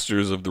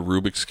masters of the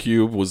Rubik's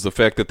Cube was the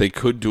fact that they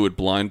could do it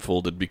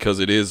blindfolded because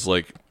it is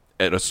like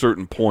at a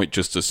certain point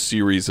just a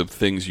series of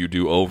things you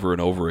do over and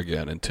over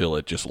again until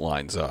it just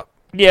lines up.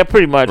 Yeah,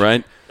 pretty much.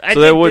 Right? I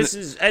think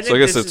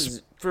this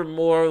is for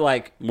more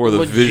like more the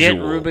legit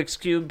visual Rubik's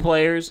Cube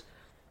players.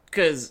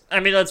 Because, I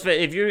mean,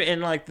 if you're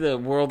in like the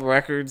world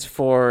records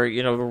for,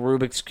 you know, the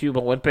Rubik's Cube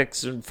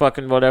Olympics and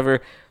fucking whatever,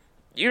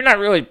 you're not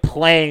really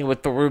playing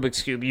with the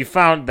Rubik's Cube. You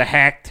found the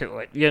hack to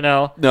it, you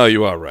know? No,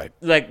 you are right.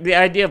 Like, the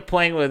idea of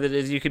playing with it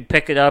is you could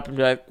pick it up and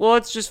be like, well,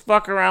 let's just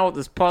fuck around with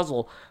this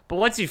puzzle. But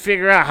once you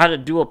figure out how to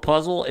do a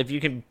puzzle, if you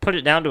can put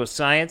it down to a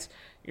science,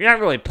 you're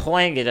not really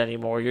playing it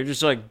anymore. You're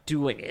just, like,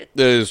 doing it.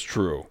 That is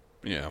true.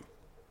 Yeah.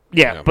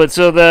 Yeah, but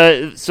so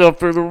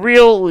for the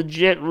real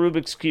legit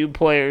Rubik's Cube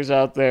players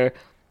out there,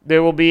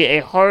 there will be a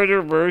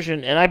harder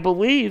version, and I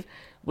believe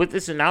with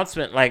this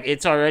announcement, like,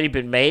 it's already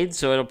been made,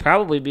 so it'll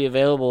probably be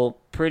available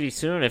pretty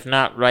soon, if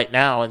not right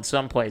now in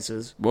some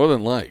places. More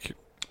than like.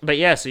 But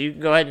yeah, so you can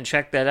go ahead and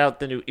check that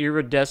out, the new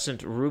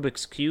iridescent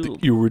Rubik's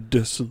Cube. The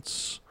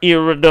iridescence.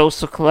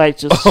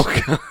 Iridociclitis.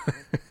 Oh,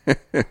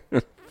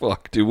 God.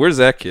 Fuck, dude, where's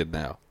that kid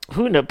now?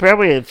 Who knows?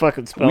 Probably a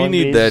fucking spelling We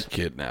need bees. that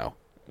kid now.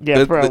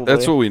 Yeah, probably.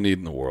 That's what we need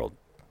in the world.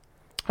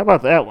 How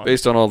about that one?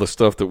 Based on all the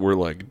stuff that we're,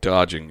 like,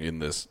 dodging in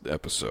this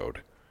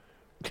episode.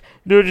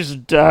 They're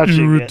just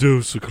dodging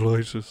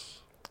Iridociclitis.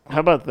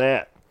 How about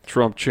that?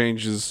 Trump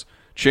changed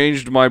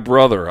my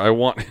brother. I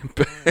want him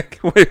back.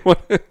 Wait,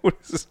 what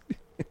is this?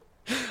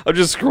 I'm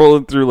just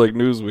scrolling through, like,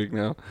 Newsweek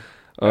now.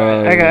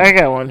 I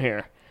got one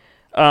here.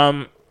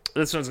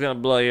 This one's going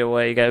to blow you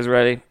away. You guys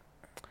ready?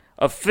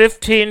 A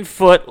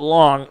 15-foot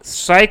long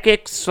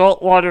psychic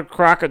saltwater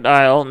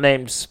crocodile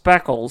named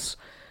Speckles.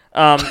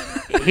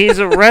 He's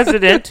a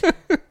resident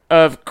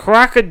of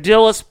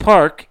Crocodilus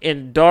Park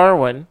in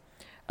Darwin.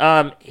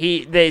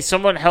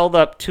 Someone held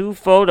up 2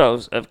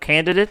 photos of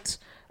candidates,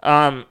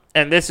 and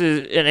this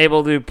is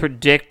able to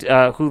predict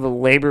who the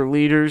labor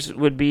leaders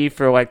would be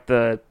for like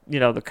the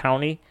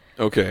county.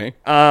 Okay.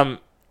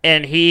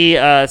 And he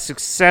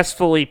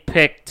successfully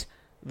picked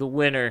the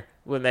winner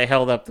when they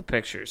held up the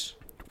pictures.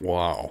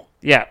 Wow.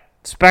 Yeah,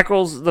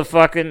 Speckles the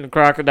fucking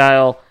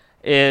crocodile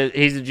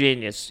he's a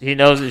genius. He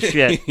knows his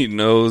shit. He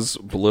knows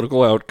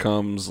political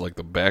outcomes like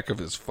the back of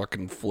his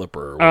fucking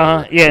flipper.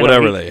 Or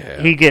whatever they have.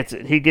 He gets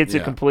it. He gets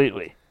it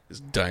completely. his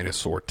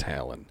dinosaur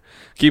talon.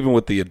 Keeping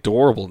with the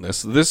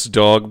adorableness, this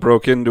dog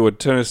broke into a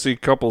Tennessee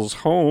couple's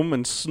home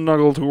and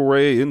snuggled her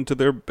way into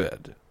their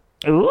bed.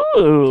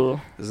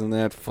 Ooh. Isn't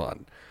that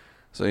fun?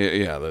 So,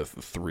 yeah, the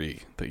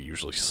three, they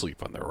usually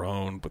sleep on their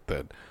own, but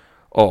then,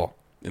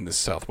 in this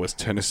southwest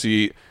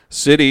Tennessee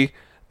city,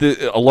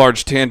 a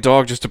large tan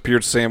dog just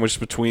appeared sandwiched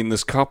between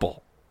this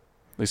couple.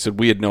 They said,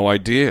 we had no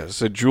idea. I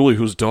said, Julie,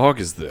 whose dog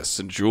is this?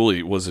 And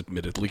Julie was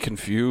admittedly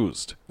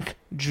confused.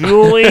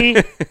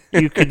 Julie,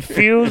 you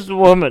confused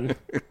woman.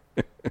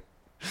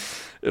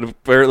 And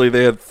apparently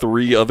they had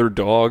 3 other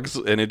dogs,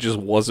 and it just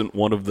wasn't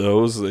one of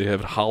those. They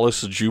had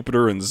Hollis,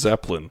 Jupiter, and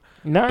Zeppelin.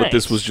 Nice. But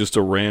this was just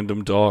a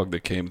random dog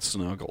that came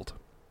snuggled.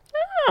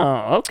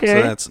 Oh, okay.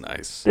 So that's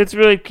nice. It's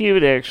really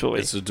cute, actually.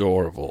 It's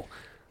adorable.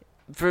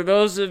 For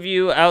those of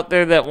you out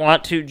there that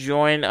want to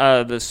join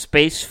the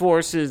Space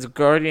Force's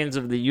Guardians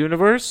of the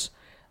Universe,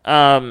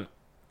 I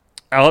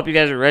hope you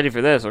guys are ready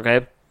for this,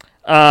 okay?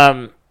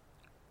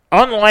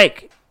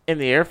 Unlike in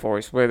the Air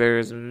Force, where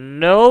there's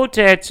no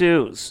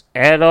tattoos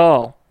at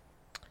all,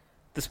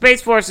 the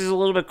Space Force is a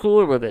little bit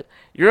cooler with it.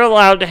 You're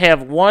allowed to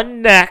have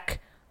one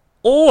neck,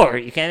 or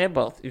you can't have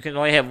both. You can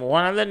only have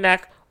one on the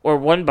neck or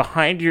one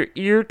behind your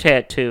ear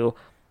tattoo,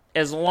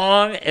 as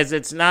long as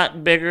it's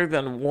not bigger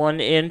than 1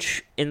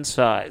 inch in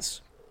size.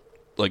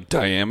 Like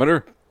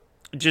diameter?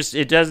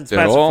 It doesn't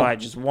specify,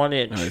 just 1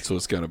 inch. All right, so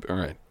it's gotta be, all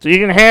right. So you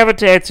can have a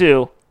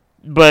tattoo,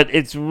 but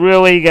it's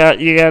really you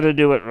got to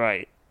do it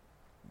right.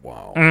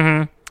 Wow.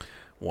 Mm-hmm.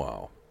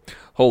 Wow.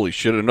 Holy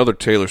shit, another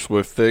Taylor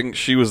Swift thing.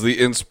 She was the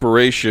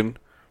inspiration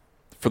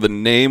for the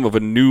name of a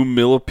new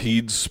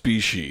millipede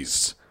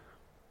species.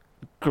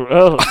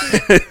 Gross.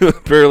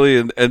 Apparently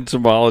an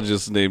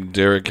entomologist named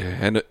Derek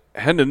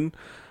Hennon,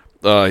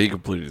 he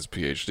completed his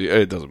PhD.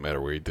 It doesn't matter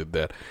where he did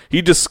that.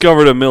 He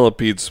discovered a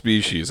millipede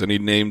species, and he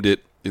named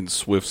it in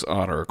Swift's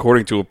honor.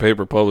 According to a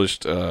paper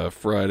published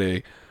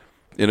Friday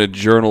in a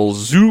journal,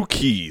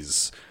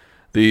 Zookeys,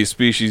 the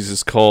species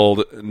is called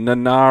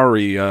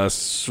Nanaria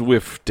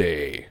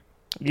swiftae.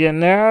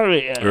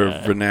 Nanaria. Or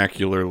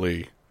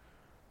vernacularly,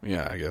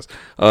 yeah, I guess.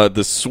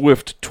 The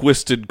swift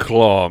twisted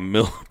claw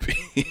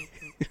millipede.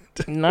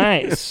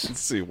 Nice.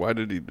 Let's see, why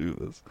did he do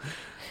this?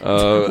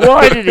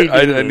 Why did he do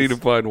this? I need to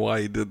find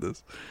why he did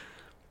this.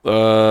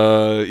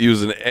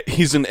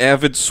 He's an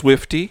avid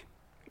Swiftie.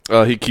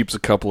 He keeps a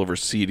couple of her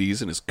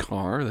CDs in his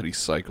car that he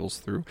cycles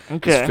through.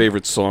 Okay. His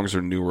favorite songs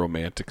are New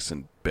Romantics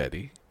and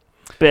Betty.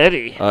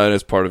 Betty. And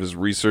as part of his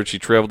research, he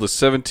traveled to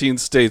 17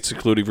 states,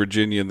 including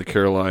Virginia and the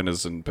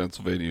Carolinas and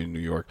Pennsylvania and New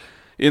York,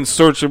 in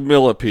search of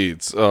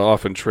millipedes,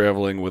 often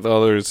traveling with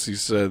others. He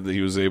said that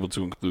he was able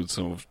to include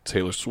some of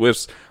Taylor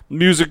Swift's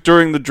music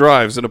during the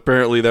drives, and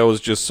apparently that was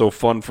just so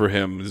fun for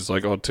him. He's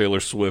like, Taylor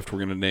Swift, we're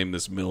going to name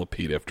this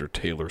millipede after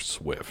Taylor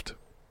Swift.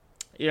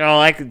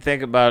 All I can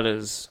think about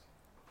is,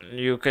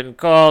 you can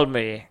call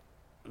me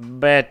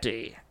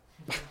Betty.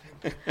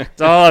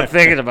 That's all I'm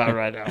thinking about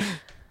right now.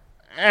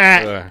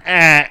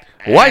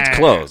 White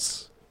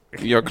clothes.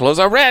 Your clothes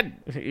are red.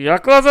 Your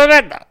clothes are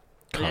red now.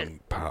 Kung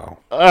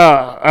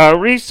Pao.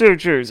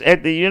 Researchers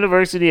at the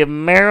University of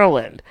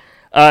Maryland,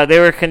 they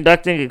were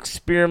conducting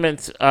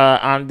experiments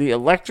on the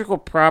electrical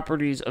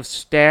properties of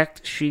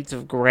stacked sheets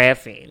of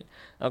graphene.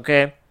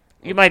 Okay?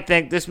 You might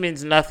think this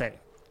means nothing.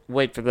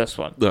 Wait for this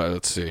one.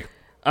 Let's see.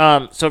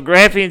 So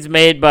graphene's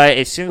made by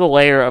a single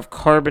layer of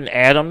carbon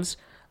atoms.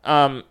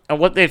 And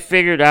what they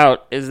figured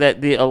out is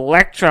that the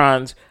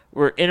electrons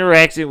were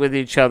interacting with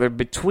each other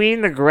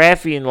between the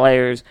graphene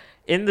layers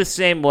in the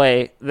same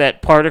way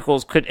that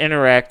particles could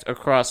interact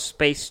across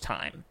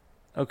space-time.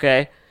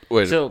 Okay?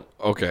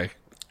 Okay.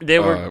 They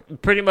were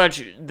pretty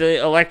much,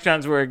 the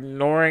electrons were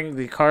ignoring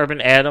the carbon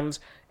atoms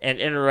and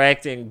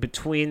interacting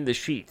between the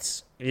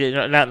sheets.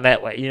 Not in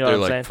that way. You know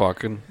what I'm saying?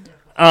 They're like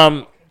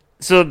fucking.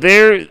 So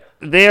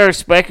they are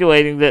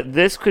speculating that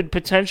this could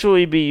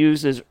potentially be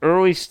used as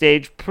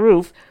early-stage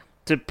proof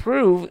to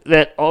prove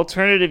that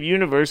alternative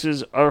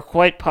universes are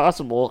quite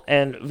possible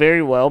and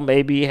very well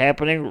may be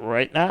happening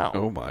right now.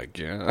 Oh, my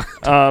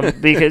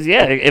God. Because,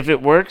 if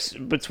it works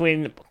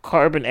between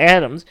carbon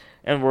atoms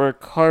and we're a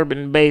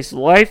carbon-based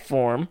life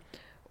form,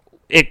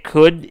 it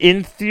could,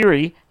 in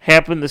theory,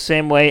 happen the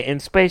same way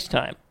in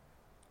space-time.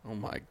 Oh,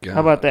 my God.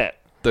 How about that?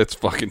 That's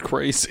fucking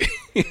crazy.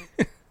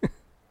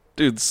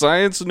 Dude,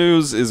 science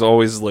news is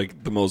always,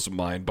 like, the most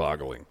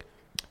mind-boggling.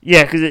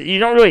 Yeah, because you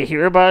don't really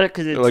hear about it.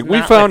 Cause it's like,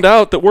 we found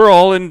out that we're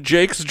all in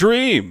Jake's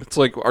dream. It's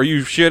like, are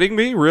you shitting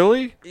me?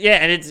 Really?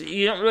 Yeah, and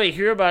you don't really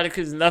hear about it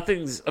because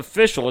nothing's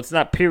official. It's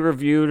not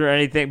peer-reviewed or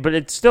anything, but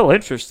it's still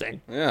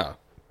interesting. Yeah.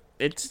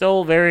 It's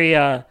still very,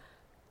 I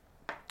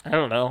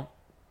don't know,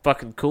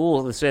 fucking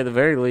cool, to say the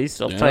very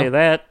least. I'll tell you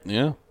that.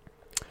 Yeah.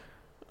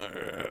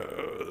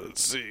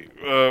 Let's see.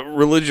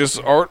 Religious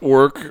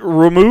artwork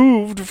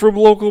removed from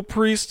local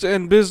priest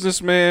and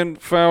businessman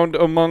found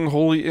among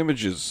holy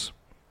images.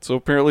 So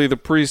apparently the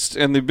priest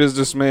and the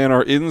businessman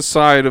are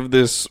inside of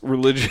this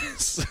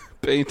religious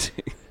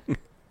painting.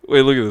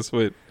 Wait, look at this.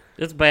 Wait.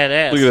 That's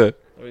badass. Look at that.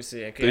 Let me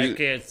see. I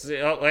can't see.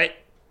 Oh, wait.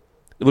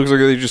 It looks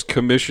like they just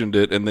commissioned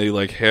it and they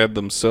like had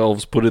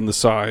themselves put in the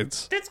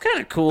sides. That's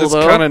kind of cool, That's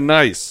though. kind of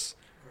nice.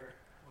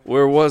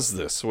 Where was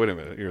this? Wait a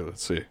minute. Here,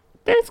 let's see.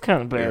 That's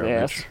kind of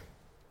badass.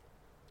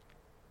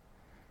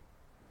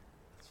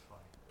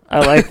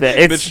 I like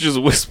that. Mitch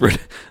just whispered.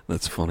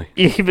 That's funny.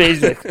 He's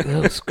like,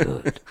 that was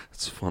good.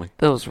 That's funny.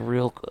 That was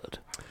real good.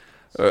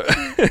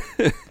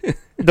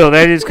 No,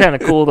 that is kind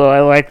of cool, though. I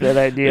like that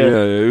idea.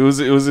 Yeah,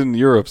 it was in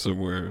Europe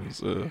somewhere.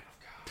 It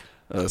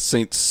was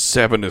Saint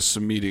Sabinus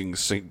meeting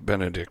Saint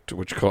Benedict,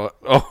 which caught.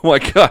 Oh my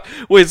God!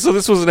 Wait, so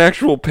this was an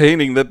actual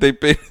painting that they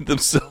painted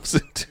themselves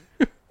into?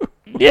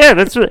 Yeah,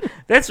 that's what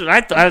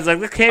I thought. I was like,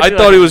 that can't. I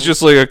thought it was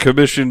just like a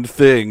commissioned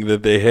thing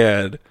that they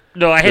had.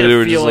 No, I had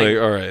a feeling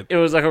like, all right. It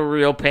was like a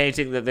real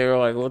painting that they were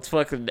like, let's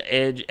fucking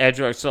edge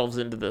ourselves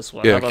into this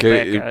one. Yeah, How about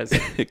that, guys?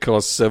 It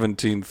cost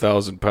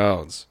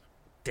 £17,000.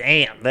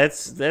 Damn,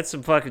 that's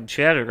some fucking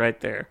cheddar right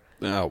there.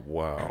 Oh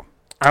wow!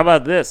 How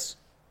about this?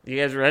 You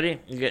guys ready?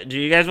 Do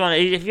you guys want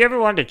to? If you ever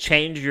wanted to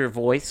change your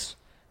voice,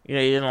 you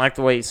didn't like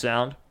the way you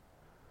sound.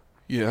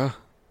 Yeah.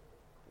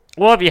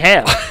 Well, if you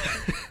have,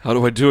 how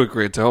do I do it,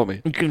 Grant? Tell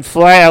me. You can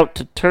fly out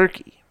to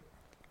Turkey.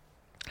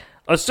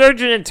 A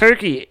surgeon in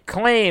Turkey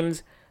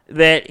claims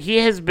that he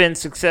has been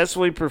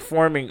successfully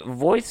performing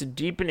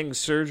voice-deepening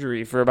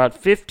surgery for about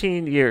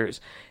 15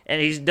 years,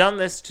 and he's done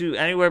this to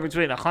anywhere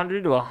between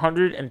 100 to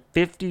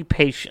 150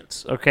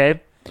 patients,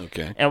 okay?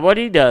 Okay. And what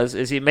he does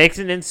is he makes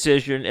an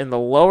incision in the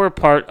lower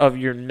part of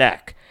your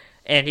neck,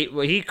 and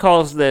he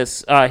calls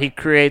this, he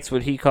creates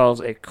what he calls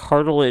a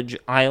cartilage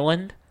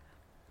island,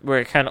 where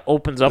it kind of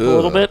opens up a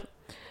little bit.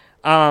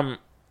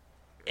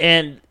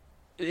 And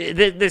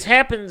this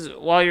happens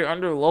while you're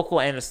under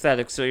local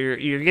anesthetic, so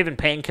you're given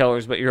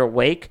painkillers, but you're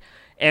awake.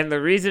 And the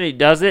reason he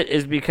does it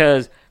is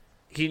because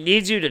he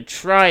needs you to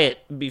try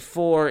it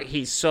before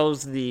he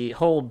sews the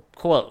hole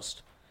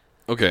closed.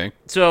 Okay.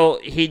 So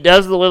he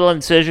does the little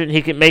incision.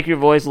 He can make your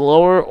voice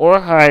lower or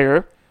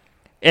higher,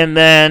 and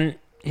then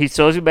he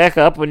sews you back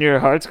up when your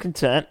heart's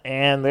content,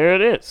 and there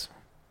it is.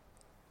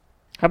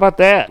 How about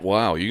that?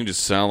 Wow, you can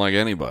just sound like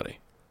anybody.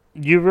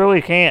 You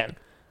really can.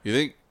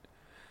 You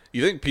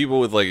think people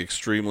with like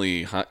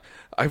extremely high?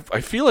 I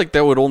feel like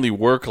that would only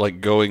work like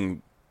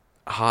going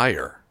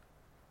higher,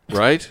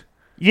 right?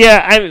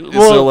 Yeah,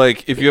 so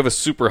like if you have a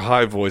super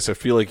high voice, I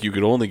feel like you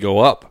could only go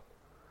up.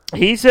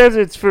 He says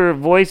it's for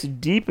voice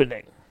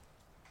deepening.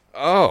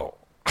 Oh,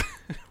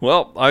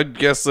 well, I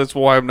guess that's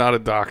why I'm not a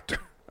doctor.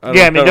 Don't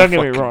get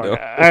me wrong.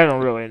 I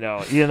don't really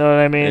know. You know what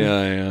I mean?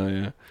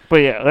 Yeah.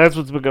 But yeah, that's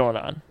what's been going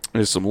on.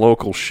 There's some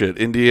local shit.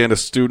 Indiana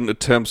student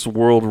attempts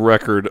world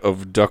record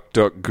of Duck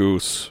Duck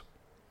Goose.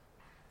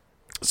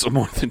 So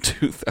more than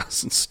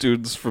 2,000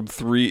 students from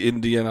 3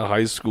 Indiana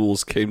high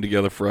schools came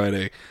together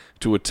Friday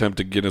to attempt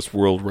a Guinness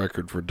World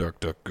Record for Duck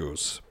Duck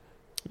Goose.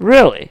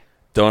 Really?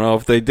 Don't know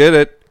if they did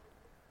it.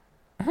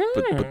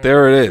 But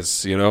there it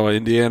is.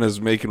 Indiana's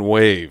making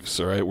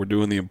waves, all right? We're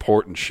doing the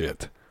important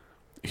shit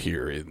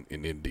here in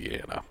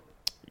Indiana.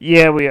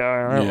 Yeah, we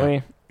are, aren't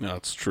we? No,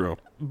 it's true.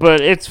 But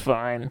it's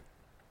fine.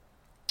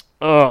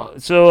 Oh,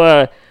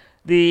 so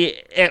the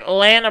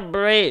Atlanta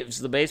Braves,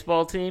 the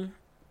baseball team,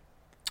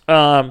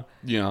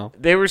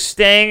 they were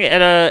staying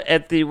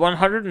at the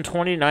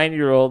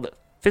 129-year-old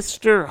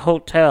Pfister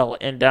Hotel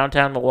in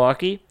downtown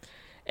Milwaukee,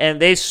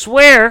 and they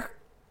swear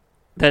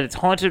that its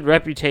haunted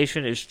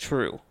reputation is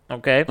true.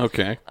 Okay.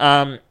 Okay.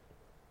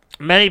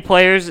 Many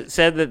players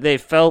said that they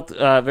felt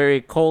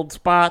very cold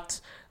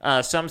spots.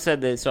 Some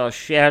said they saw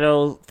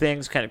shadow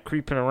things kind of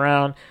creeping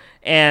around.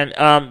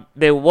 And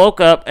they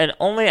woke up, and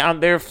only on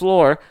their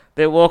floor,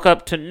 they woke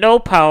up to no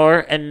power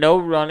and no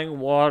running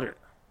water.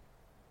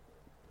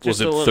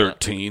 Was it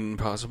 13,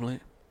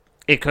 possibly?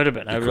 It could have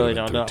been. I really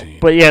don't know.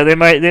 But yeah,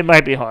 they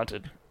might be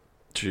haunted.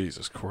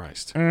 Jesus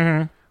Christ.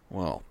 Mm-hmm.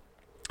 Well,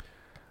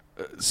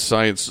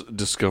 science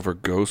discover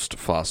ghost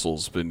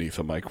fossils beneath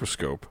a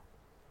microscope.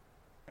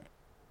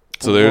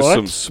 So there's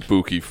some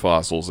spooky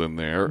fossils in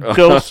there.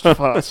 Ghost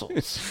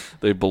fossils.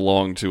 They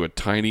belong to a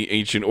tiny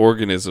ancient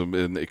organism,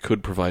 and it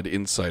could provide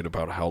insight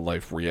about how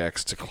life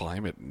reacts to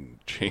climate and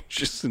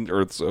changes in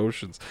Earth's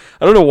oceans.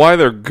 I don't know why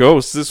they're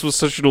ghosts. This was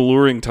such an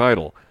alluring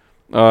title.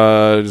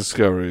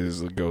 Discovery of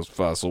the ghost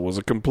fossil was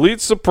a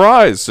complete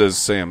surprise, says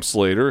Sam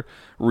Slater,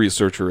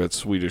 researcher at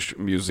Swedish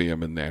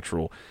Museum in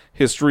Natural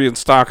History in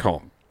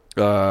Stockholm.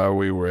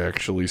 We were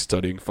actually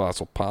studying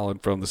fossil pollen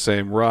from the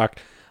same rock.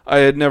 I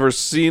had never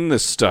seen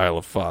this style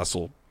of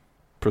fossil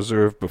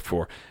preserved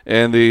before,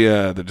 and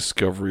the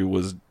discovery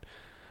was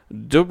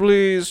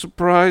doubly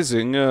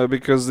surprising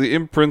because the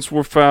imprints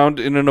were found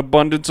in an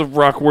abundance of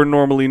rock where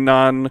normally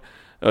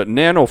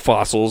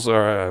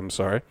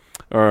nanofossils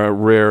are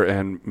rare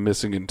and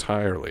missing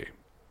entirely.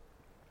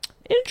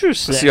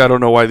 Interesting. See, I don't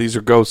know why these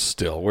are ghosts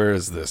still. Where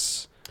is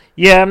this?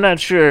 Yeah, I'm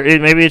not sure.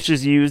 Maybe it's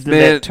just used in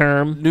that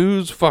term.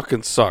 News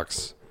fucking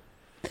sucks.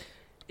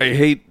 I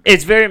hate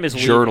it's very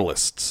misleading.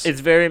 Journalists.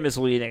 It's very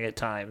misleading at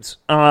times.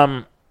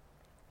 How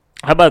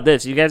about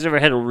this? You guys ever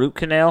had a root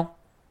canal?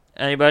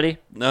 Anybody?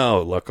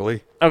 No,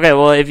 luckily. Okay,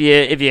 well, if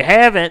you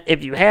have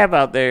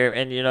out there,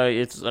 and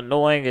it's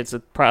annoying, it's a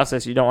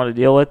process you don't want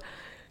to deal with.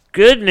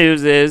 Good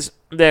news is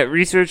that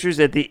researchers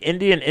at the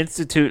Indian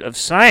Institute of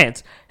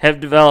Science have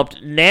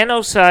developed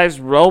nano-sized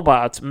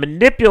robots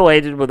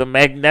manipulated with a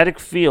magnetic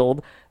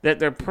field that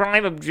their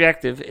prime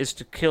objective is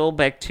to kill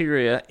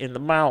bacteria in the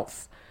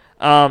mouth.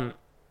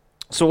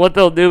 So what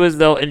they'll do is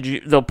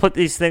they'll put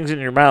these things in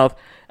your mouth,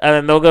 and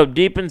then they'll go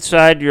deep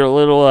inside your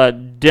little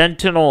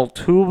dentinal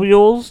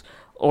tubules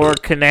or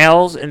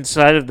canals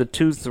inside of the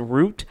tooth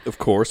root. Of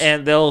course.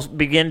 And they'll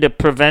begin to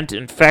prevent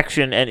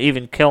infection and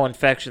even kill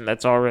infection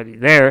that's already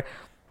there,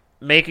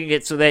 making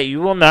it so that you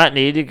will not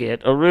need to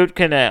get a root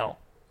canal.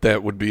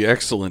 That would be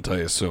excellent, I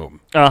assume.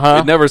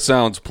 Uh-huh. It never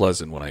sounds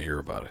pleasant when I hear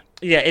about it.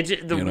 Yeah, it's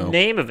the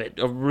name of it,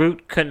 a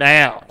root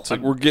canal. It's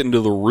like we're getting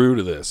to the root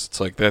of this. It's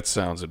like that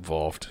sounds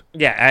involved.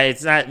 Yeah,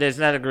 it's not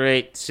a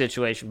great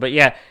situation. But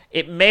yeah,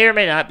 it may or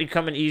may not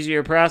become an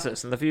easier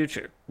process in the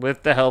future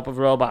with the help of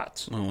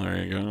robots. Oh,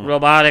 there you go.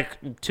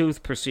 Robotic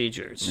tooth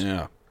procedures.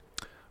 Yeah.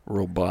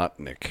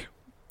 Robotnik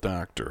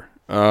doctor.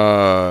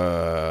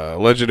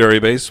 Legendary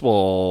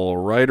baseball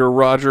writer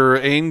Roger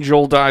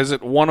Angel dies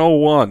at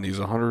 101. He's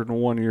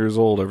 101 years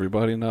old,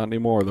 everybody. Not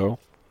anymore, though.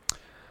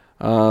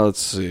 Let's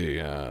see.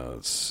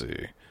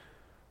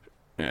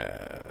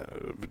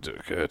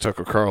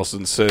 Tucker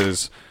Carlson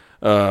says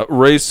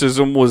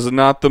racism was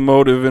not the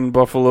motive in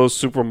Buffalo's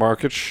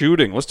supermarket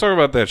shooting. Let's talk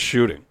about that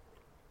shooting.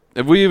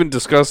 Have we even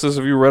discussed this?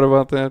 Have you read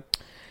about that?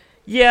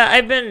 Yeah,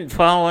 I've been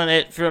following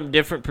it from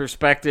different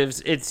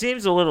perspectives. It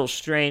seems a little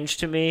strange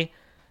to me.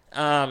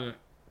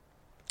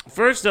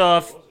 First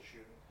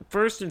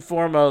and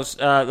foremost,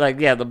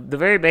 the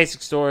very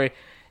basic story.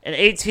 An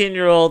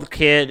 18-year-old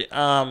kid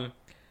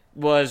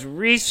was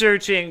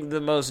researching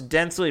the most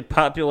densely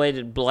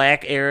populated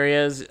black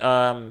areas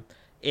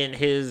in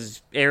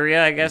his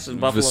area, I guess, in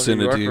Buffalo,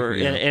 vicinity, New York, or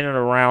yeah. in and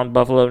around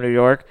Buffalo, New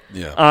York.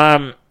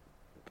 Yeah.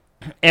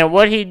 And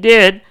what he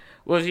did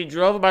was he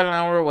drove about an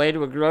hour away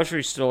to a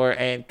grocery store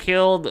and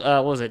killed,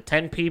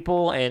 10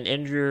 people and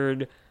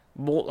injured,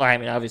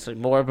 obviously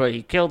more, but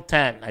he killed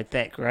 10, I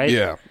think, right?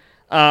 Yeah.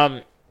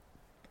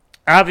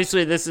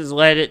 Obviously, this has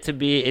led it to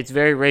be, it's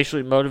very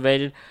racially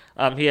motivated.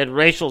 He had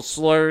racial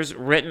slurs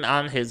written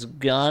on his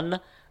gun.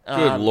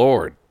 Good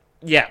Lord.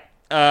 Yeah.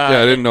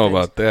 I didn't know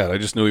about that. I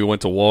just knew he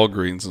went to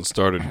Walgreens and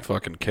started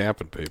fucking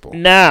capping people.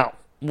 Now,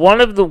 one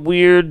of the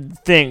weird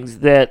things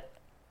that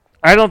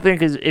I don't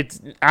think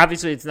it's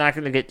not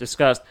going to get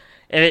discussed,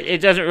 and it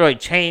doesn't really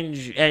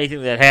change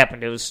anything that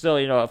happened. It was still,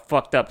 a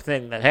fucked up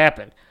thing that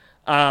happened.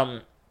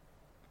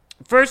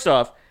 First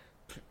off,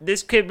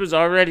 this kid was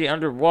already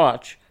under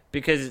watch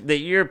because the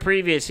year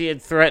previous he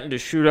had threatened to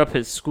shoot up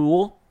his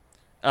school.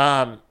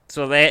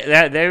 So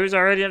they was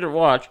already under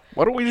watch.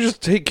 Why don't we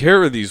just take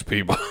care of these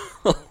people?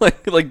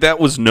 like that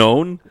was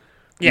known?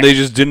 Yeah. They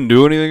just didn't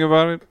do anything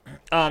about it?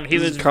 He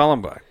was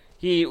Columbine.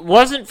 He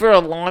wasn't for a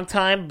long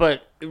time,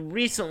 but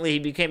recently he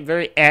became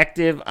very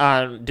active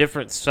on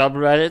different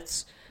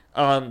subreddits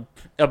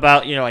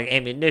about,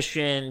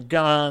 ammunition,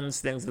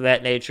 guns, things of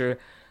that nature.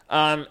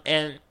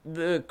 And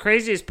the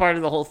craziest part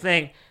of the whole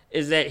thing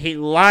is that he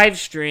live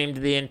streamed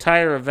the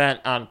entire event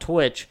on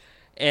Twitch.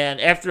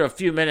 And after a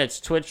few minutes,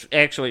 Twitch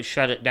actually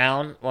shut it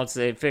down once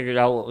they figured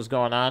out what was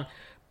going on.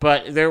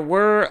 But there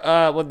were,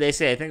 what did they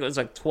say? I think it was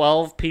like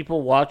 12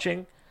 people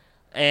watching.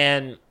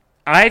 And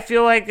I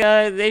feel like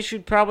they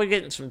should probably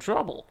get in some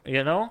trouble,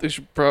 They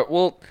should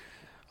well,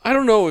 I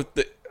don't know if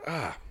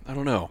I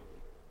don't know.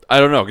 I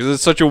don't know, because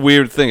it's such a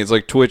weird thing. It's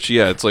like Twitch,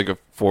 yeah, it's like a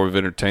form of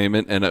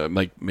entertainment. And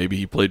like maybe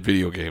he played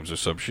video games or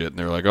some shit. And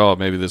they're like, oh,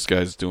 maybe this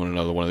guy's doing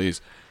another one of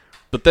these.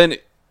 But then,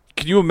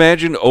 can you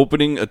imagine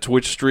opening a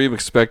Twitch stream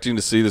expecting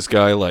to see this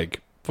guy,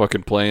 like,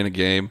 fucking playing a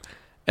game,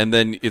 and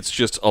then it's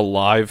just a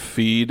live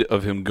feed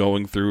of him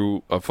going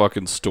through a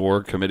fucking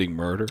store committing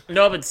murder?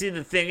 No, but see,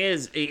 the thing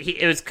is,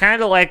 it was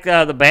kind of like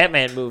the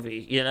Batman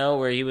movie,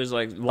 where he was,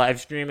 like,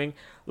 live streaming.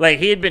 Like,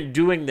 he had been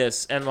doing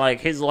this, and, like,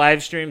 his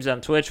live streams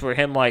on Twitch were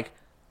him, like,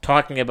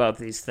 talking about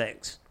these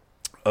things.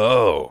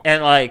 Oh.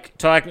 And, like,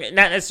 not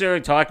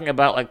necessarily talking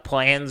about, like,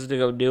 plans to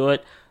go do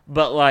it,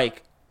 but,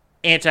 like,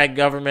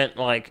 anti-government,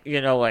 like,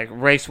 like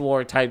race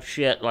war type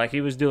shit. Like,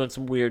 he was doing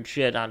some weird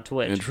shit on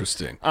Twitch.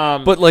 Interesting.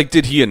 But, like,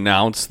 did he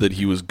announce that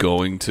he was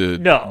going to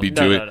be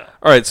doing? No.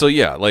 All right, so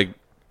yeah, like,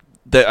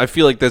 that. I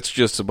feel like that's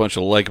just a bunch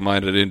of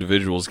like-minded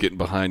individuals getting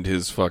behind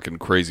his fucking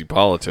crazy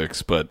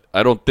politics. But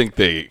I don't think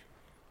they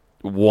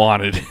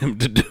wanted him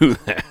to do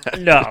that.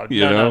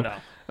 No.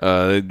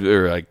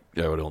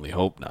 I would only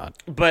hope not.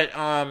 But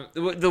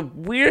the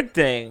weird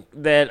thing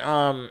that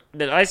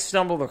I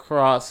stumbled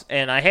across,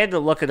 and I had to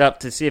look it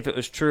up to see if it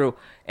was true,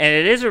 and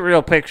it is a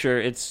real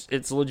picture.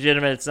 It's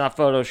legitimate. It's not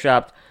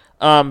photoshopped.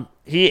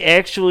 He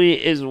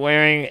actually is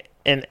wearing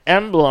an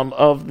emblem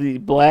of the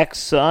Black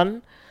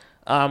Sun.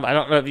 I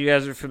don't know if you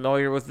guys are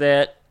familiar with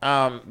that.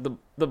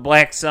 The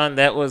Black Sun,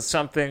 that was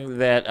something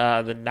that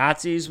the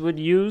Nazis would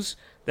use.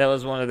 That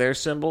was one of their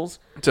symbols.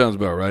 Sounds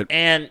about right.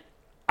 And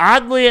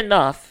oddly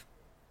enough,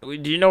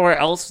 do you know where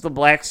else the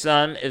Black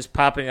Sun is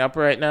popping up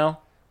right now?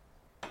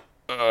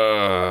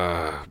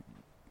 I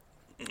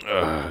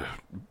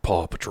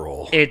Paw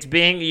Patrol. It's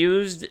being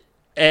used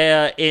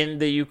in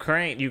the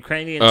Ukraine.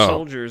 Ukrainian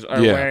soldiers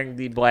are wearing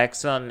the Black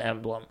Sun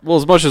emblem. Well,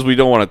 as much as we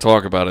don't want to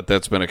talk about it,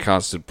 that's been a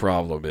constant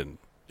problem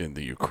in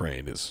the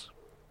Ukraine is...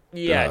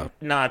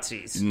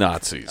 Nazis.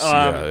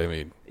 I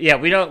mean... Yeah,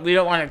 we don't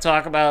want to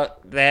talk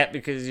about that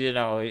because,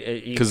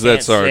 because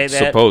that's our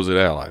supposed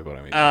ally, but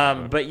I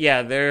mean... But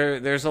yeah,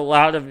 there's a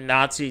lot of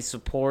Nazi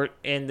support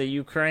in the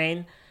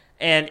Ukraine,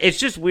 and it's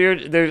just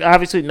weird. There's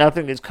obviously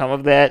nothing that's come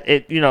of that.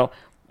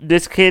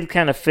 This kid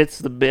kind of fits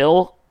the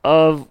bill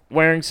of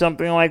wearing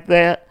something like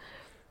that,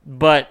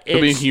 but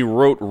he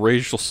wrote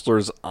racial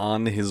slurs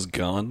on his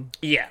gun?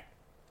 Yeah.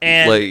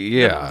 And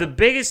the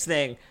biggest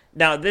thing...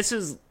 Now, this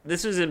is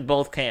in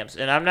both camps,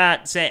 and I'm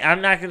not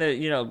going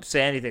to,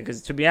 say anything,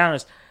 because to be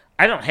honest,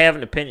 I don't have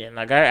an opinion.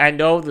 Like, I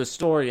know the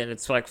story, and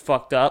it's, like,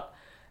 fucked up,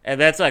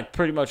 and that's, like,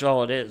 pretty much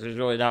all it is. There's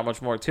really not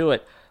much more to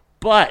it.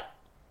 But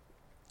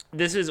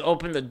this has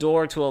opened the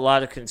door to a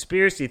lot of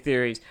conspiracy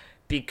theories,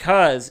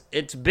 because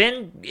it's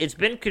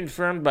been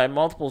confirmed by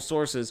multiple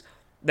sources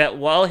that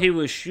while he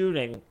was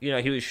shooting,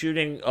 he was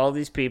shooting all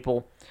these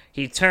people,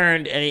 he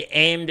turned and he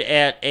aimed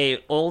at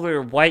a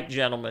older white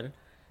gentleman.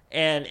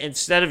 And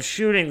instead of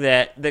shooting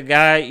that, the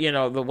guy,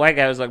 the white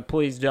guy was like,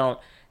 please don't.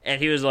 And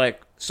he was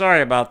like,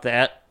 sorry about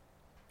that.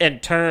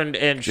 And turned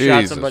and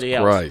shot somebody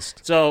else.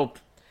 Christ. So,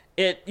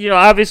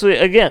 obviously,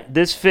 again,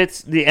 this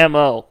fits the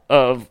MO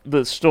of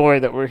the story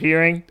that we're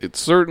hearing. It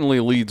certainly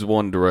leads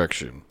one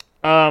direction.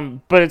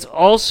 But it's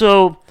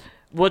also,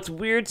 what's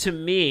weird to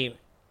me,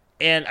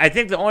 and I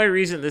think the only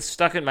reason this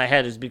stuck in my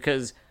head is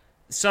because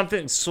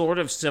something sort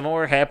of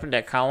similar happened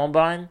at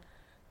Columbine.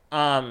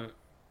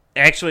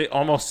 Actually,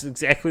 almost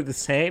exactly the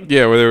same.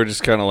 Yeah, where they were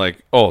just kind of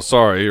like, "Oh,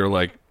 sorry," or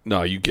like,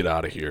 "No, you get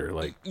out of here."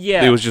 Like,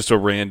 it was just a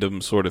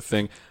random sort of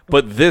thing.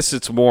 But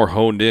it's more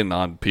honed in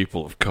on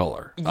people of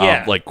color.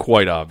 Yeah, like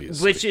quite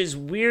obviously, which is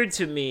weird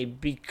to me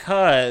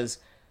because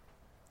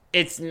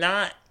it's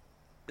not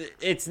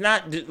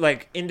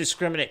like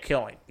indiscriminate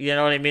killing. You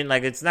know what I mean?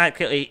 Like it's not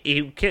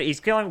he's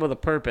killing with a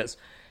purpose.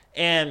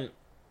 And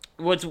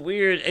what's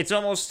weird, it's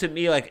almost to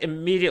me like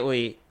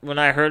immediately when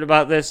I heard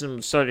about this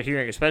and started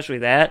hearing, especially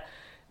that.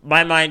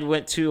 My mind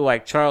went to,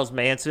 like, Charles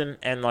Manson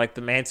and, like,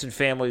 the Manson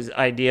family's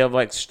idea of,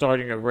 like,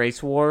 starting a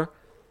race war.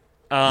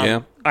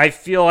 I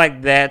feel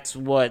like that's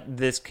what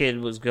this kid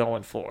was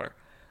going for.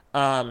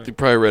 He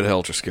probably read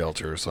Helter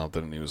Skelter or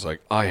something, and he was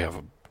like, I have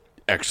an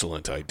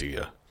excellent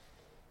idea.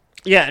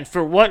 Yeah, and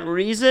for what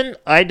reason,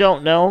 I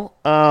don't know.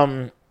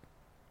 I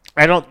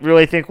don't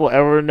really think we'll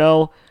ever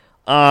know.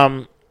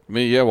 Why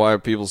are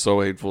people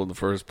so hateful in the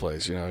first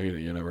place?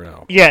 You never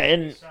know. Yeah,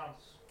 and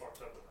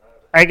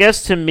I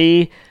guess to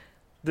me...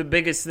 The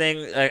biggest thing,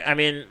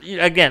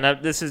 again,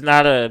 this is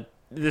not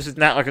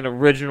like an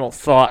original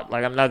thought.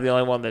 Like, I'm not the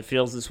only one that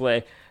feels this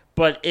way.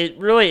 But it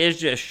really is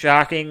just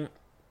shocking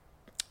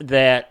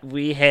that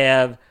we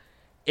have,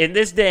 in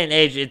this day and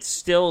age, it's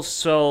still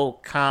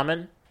so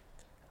common.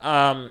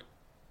 And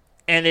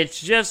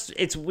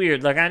it's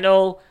weird. Like, I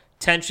know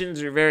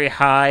tensions are very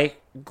high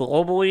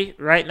globally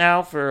right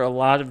now for a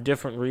lot of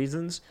different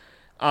reasons.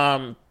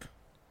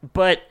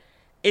 But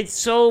it's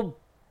so...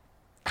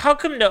 How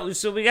come no?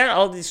 So we got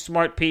all these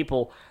smart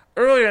people.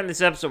 Earlier in this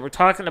episode, we're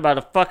talking about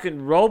a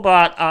fucking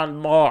robot on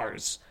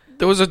Mars.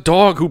 There was a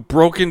dog who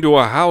broke into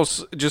a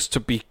house just to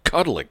be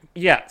cuddling.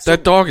 Yeah. So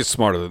that dog is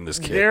smarter than this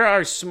kid. There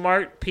are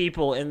smart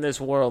people in this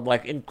world,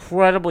 like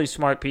incredibly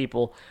smart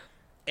people.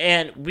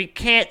 And we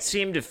can't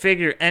seem to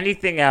figure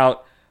anything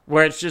out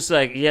where it's just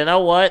like, you know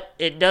what?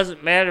 It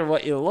doesn't matter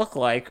what you look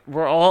like.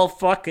 We're all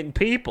fucking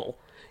people.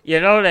 You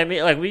know what I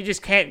mean? Like, we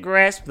just can't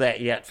grasp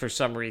that yet for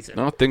some reason.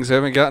 No, things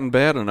haven't gotten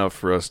bad enough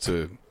for us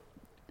to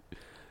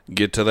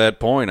get to that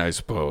point, I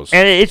suppose.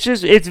 And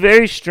it's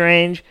very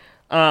strange.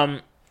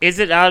 Is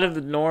it out of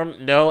the norm?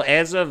 No.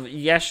 As of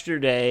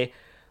yesterday,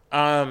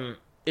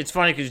 it's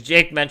funny because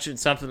Jake mentioned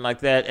something like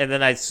that, and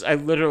then I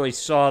literally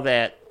saw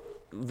that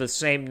the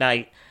same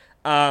night.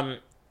 In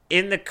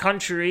the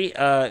country,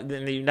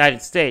 in the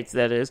United States,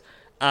 that is,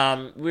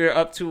 we're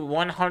up to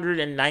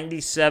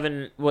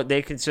 197 what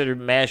they consider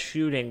mass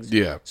shootings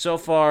so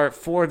far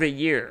for the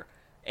year.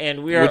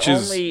 And we are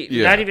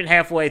not even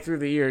halfway through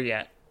the year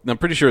yet. I'm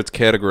pretty sure it's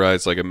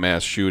categorized like a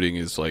mass shooting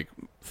is like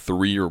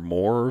 3 or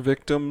more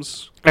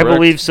victims, correct? I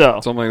believe so.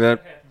 Something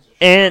like that.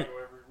 And,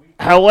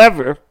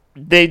 however,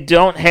 they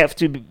don't have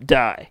to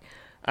die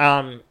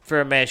for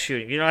a mass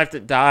shooting. You don't have to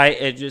die.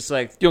 It's just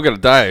like... You don't got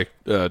to die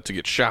to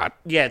get shot.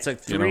 Yeah, it's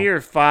like 3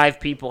 or 5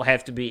 people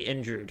have to be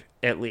injured,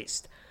 at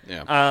least.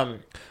 Yeah.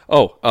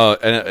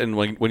 And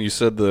when you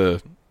said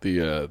the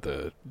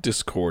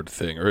Discord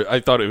thing, or I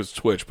thought it was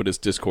Twitch, but it's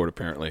Discord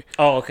apparently.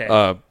 Oh,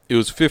 okay. It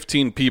was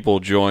 15 people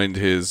joined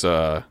his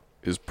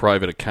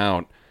private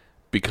account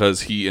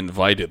because he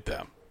invited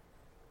them.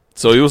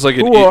 So it was like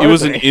it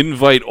was an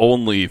invite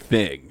only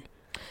thing.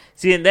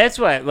 See, and that's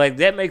why, like,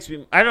 that makes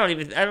me. I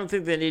don't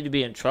think they need to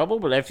be in trouble,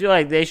 but I feel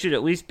like they should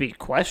at least be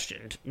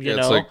questioned. You know,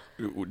 it's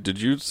like,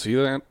 did you see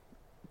that?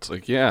 It's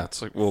like, yeah.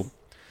 It's like, well.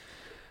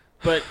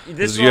 But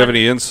do you have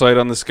any insight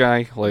on this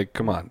guy? Like,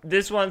 come on.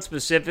 This one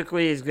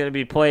specifically is going to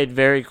be played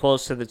very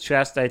close to the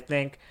chest, I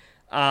think,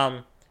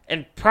 and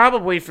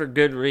probably for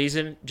good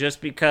reason,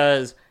 just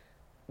because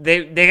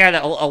they got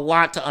a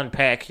lot to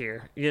unpack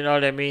here. You know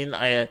what I mean?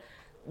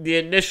 The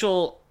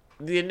initial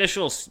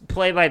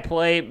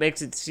play-by-play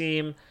makes it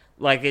seem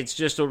like it's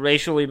just a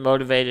racially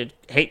motivated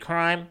hate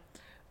crime,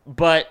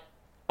 but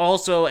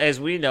also, as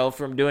we know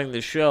from doing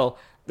the show,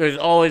 there's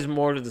always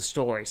more to the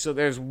story. So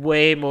there's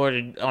way more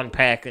to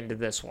unpack into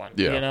this one.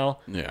 Yeah. You know?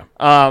 Yeah.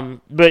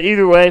 But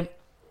either way,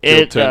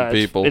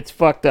 it's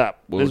fucked up.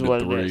 Is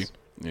what 3. It is.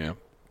 Yeah.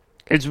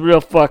 It's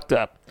real fucked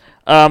up.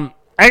 I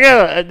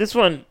got this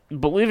one.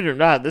 Believe it or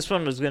not, this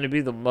one was going to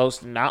be the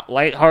most not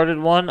lighthearted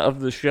one of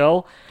the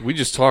show. We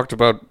just talked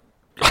about.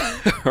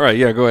 All right,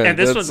 yeah, go ahead. And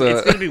this one's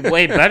it's going to be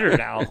way better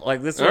now.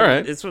 Like this one,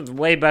 right. This one's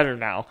way better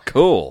now.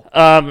 Cool.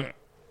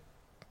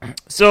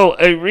 So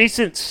a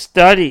recent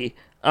study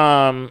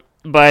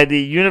by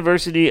the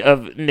University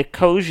of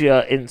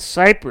Nicosia in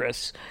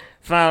Cyprus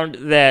found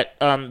that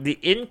the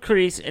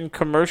increase in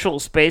commercial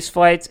space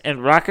flights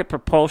and rocket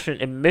propulsion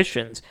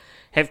emissions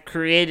have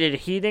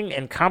created heating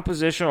and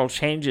compositional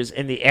changes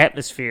in the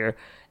atmosphere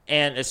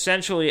and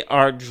essentially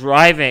are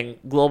driving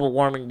global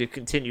warming to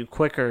continue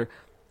quicker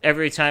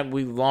every time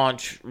we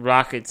launch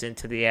rockets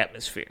into the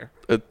atmosphere.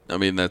 I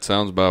mean, that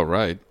sounds about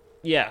right.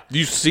 Yeah.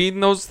 You seen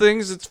those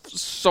things? It's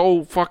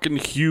so fucking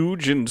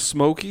huge and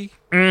smoky.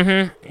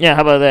 Mm-hmm. Yeah,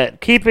 how about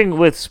that? Keeping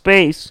with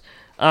space,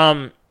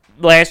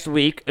 last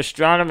week,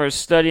 astronomers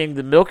studying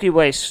the Milky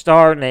Way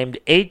star named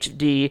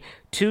HD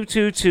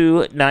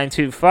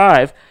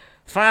 222925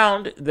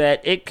 found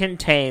that it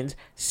contains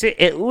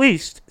at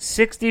least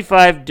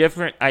 65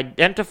 different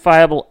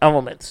identifiable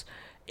elements,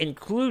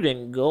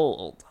 including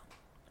gold.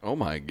 Oh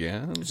my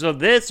god. So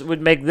this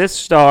would make this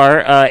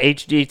star,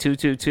 HD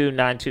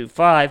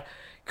 222925,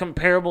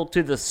 comparable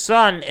to the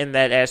sun in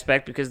that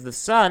aspect, because the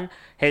sun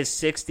has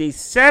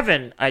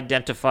 67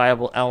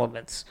 identifiable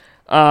elements.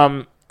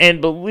 And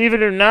believe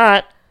it or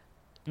not,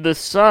 the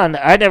sun,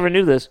 I never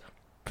knew this,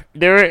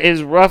 there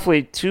is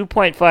roughly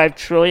 2.5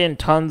 trillion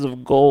tons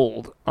of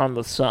gold on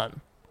the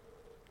sun.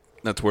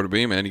 That's where to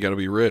be, man. You got to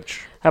be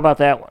rich. How about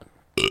that one?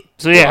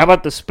 So yeah, how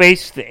about the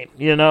space theme,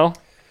 you know?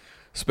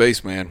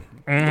 Space, man.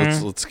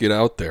 Mm-hmm. Let's get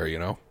out there, you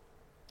know?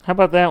 How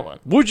about that one?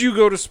 Would you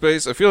go to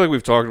space? I feel like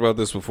we've talked about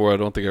this before. I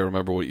don't think I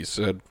remember what you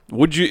said.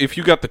 Would you, if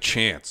you got the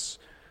chance,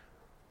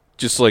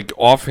 just like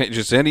offhand,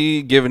 just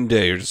any given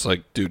day, you're just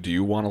like, dude, do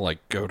you want to like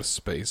go to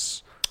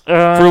space?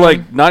 For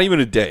like not even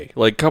a day,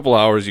 like a couple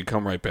hours, you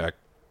come right back.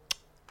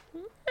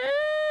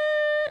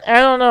 I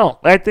don't know.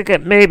 I think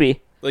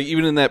maybe. Like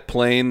even in that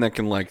plane that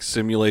can like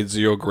simulate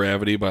zero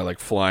gravity by like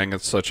flying at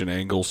such an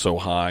angle so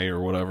high or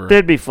whatever.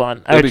 That'd be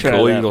fun. That'd be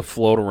cool. You could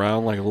float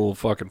around like a little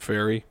fucking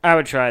ferry. I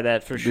would try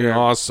that for sure. Be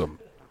awesome.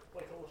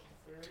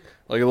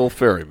 Like a little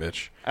ferry,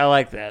 Mitch. I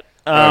like that.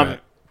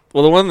 Right.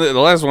 Well, the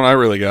last one I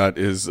really got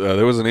is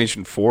there was an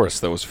ancient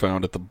forest that was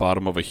found at the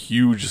bottom of a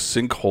huge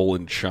sinkhole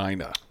in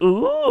China.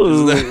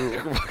 Ooh. Isn't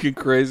that fucking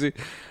crazy?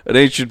 An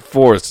ancient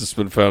forest has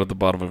been found at the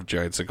bottom of a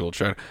giant sinkhole in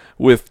China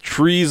with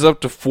trees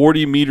up to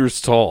 40 meters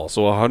tall,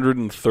 so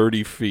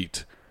 130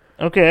 feet.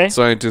 Okay.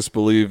 Scientists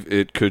believe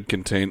it could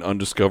contain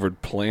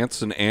undiscovered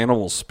plants and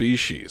animal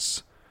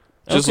species.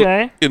 Just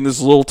in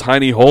this little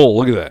tiny hole.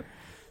 Look at that.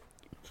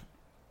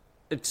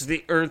 It's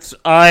the Earth's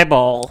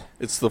eyeball.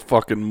 It's the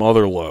fucking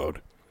mother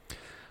lode.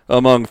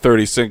 Among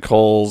 30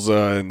 sinkholes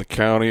in the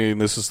county, and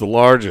this is the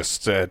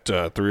largest at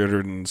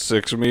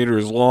 306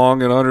 meters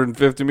long and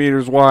 150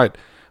 meters wide.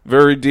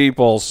 Very deep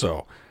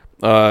also.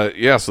 So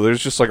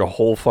there's just like a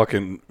whole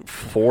fucking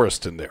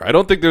forest in there. I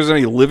don't think there's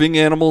any living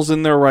animals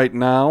in there right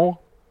now.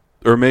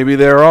 Or maybe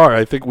there are.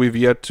 I think we've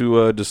yet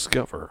to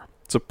discover.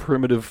 It's a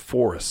primitive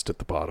forest at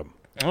the bottom.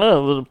 Oh,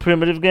 a little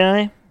primitive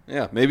guy?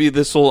 Yeah, maybe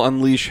this will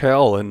unleash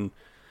hell and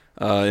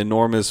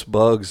enormous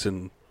bugs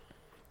and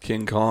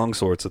King Kong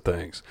sorts of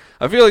things.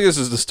 I feel like this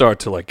is the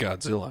start to like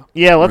Godzilla.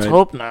 Yeah, let's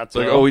hope not. It's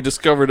like, we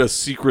discovered a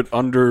secret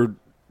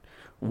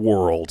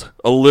underworld,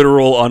 a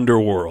literal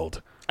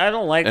underworld. I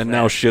don't like that. And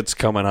now shit's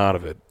coming out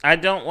of it. I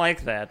don't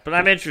like that, but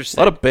I'm interested. A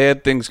lot of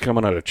bad things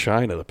coming out of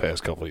China the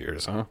past couple of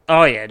years, huh?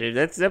 Oh yeah, dude,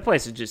 that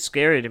place is just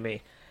scary to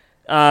me.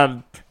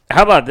 How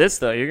about this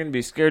though? You're gonna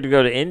be scared to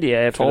go to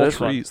India after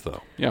this one. Tall trees,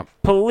 though. Yeah.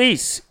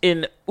 Police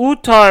in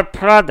Uttar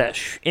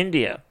Pradesh,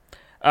 India.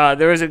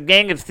 There was a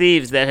gang of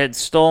thieves that had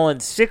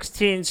stolen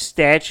 16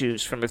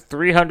 statues from a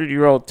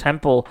 300-year-old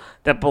temple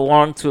that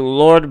belonged to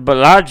Lord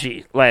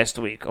Balaji last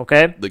week,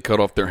 okay? They cut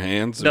off their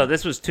hands? No,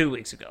 this was 2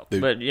 weeks ago.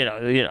 But, you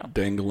know.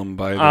 Dangle them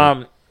by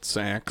the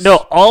sacks?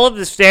 No, all of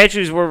the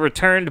statues were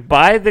returned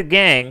by the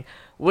gang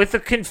with a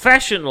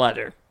confession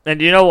letter. And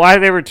do you know why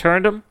they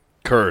returned them?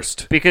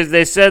 Cursed. Because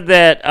they said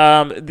that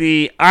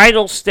the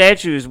idol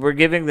statues were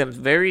giving them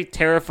very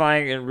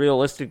terrifying and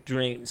realistic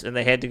dreams, and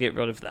they had to get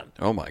rid of them.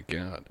 Oh, my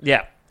God.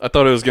 Yeah. I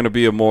thought it was going to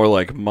be a more,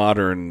 like,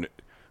 modern,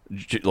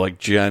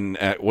 like,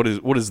 what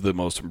is the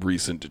most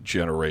recent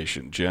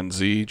generation? Gen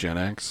Z? Gen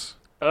X?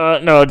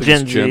 No,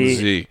 Gen Z. Gen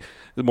Z.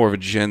 more of a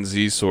Gen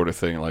Z sort of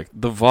thing. Like,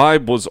 the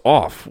vibe was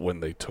off when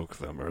they took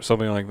them or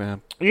something like that.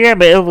 Yeah,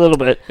 but a little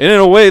bit. And in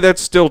a way,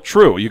 that's still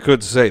true. You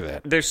could say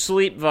that. Their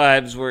sleep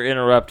vibes were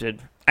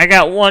interrupted. I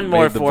got one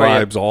more for you.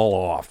 The vibes all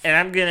off. And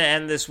I'm going to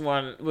end this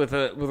one with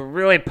a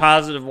really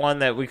positive one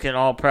that we can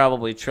all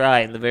probably try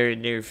in the very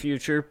near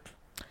future.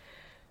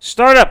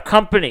 Startup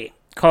company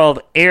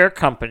called Air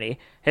Company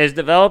has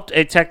developed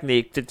a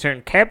technique to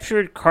turn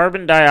captured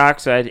carbon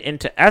dioxide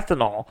into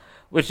ethanol,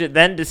 which it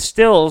then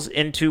distills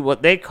into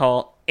what they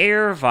call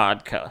air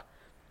vodka.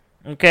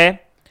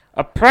 Okay?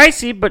 A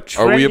pricey but trendy...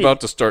 Are we about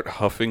to start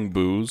huffing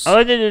booze?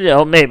 Oh,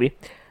 no, maybe.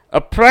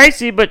 A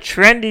pricey but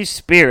trendy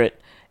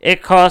spirit.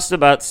 It costs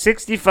about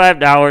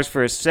 $65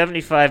 for a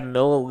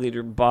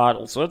 75-milliliter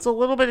bottle, so it's a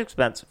little bit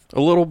expensive. A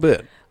little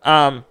bit.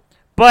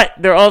 But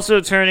they're also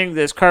turning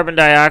this carbon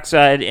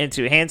dioxide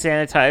into hand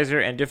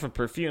sanitizer and different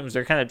perfumes.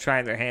 They're kind of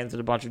trying their hands at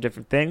a bunch of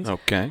different things.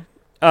 Okay.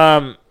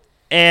 And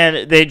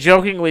they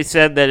jokingly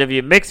said that if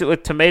you mix it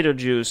with tomato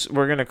juice,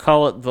 we're going to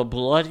call it the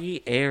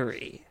Bloody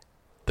Airy.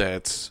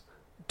 That's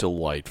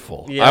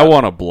delightful. Yep. I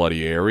want a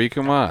Bloody Airy.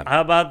 Come on. How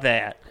about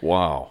that?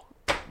 Wow.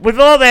 With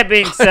all that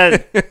being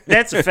said,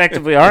 that's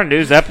effectively our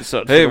news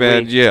episode. Hey,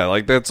 man, yeah,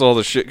 like that's all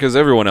the shit, because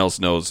everyone else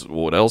knows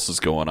what else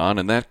is going on,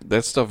 and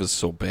that stuff is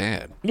so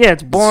bad. Yeah,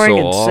 it's boring so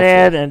and awful.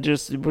 sad, and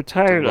just we're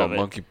tired of it.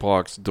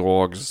 Monkeypox,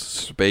 dogs,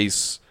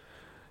 space,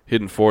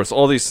 hidden forest,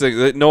 all these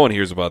things. No one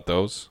hears about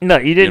those. No,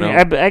 you didn't.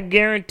 You know? I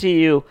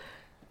guarantee you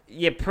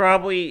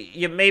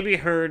maybe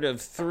heard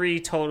of 3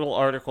 total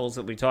articles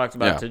that we talked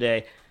about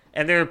today.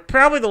 And they're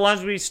probably the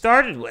ones we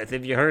started with,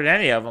 if you heard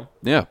any of them.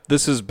 Yeah,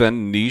 this has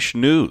been niche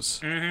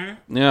news.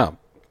 Mm-hmm. Yeah.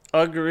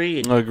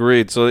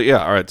 Agreed. So,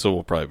 yeah, all right, so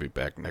we'll probably be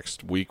back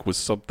next week with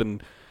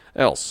something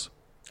else.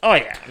 Oh,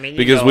 yeah. I mean,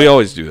 because we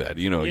always do that.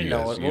 You know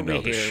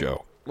the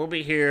show. We'll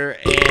be here,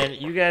 and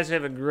you guys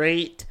have a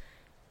great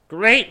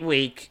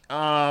week.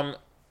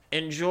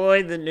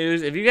 Enjoy the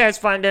news. If you guys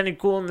find any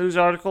cool news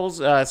articles,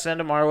 send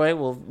them our way.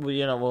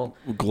 We'll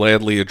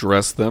gladly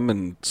address them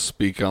and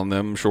speak on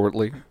them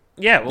shortly.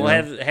 Yeah, we'll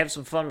have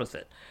some fun with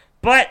it.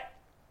 But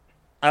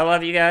I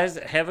love you guys.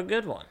 Have a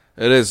good one.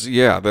 It is,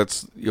 yeah,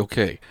 that's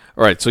okay.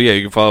 All right, so yeah,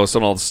 you can follow us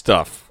on all the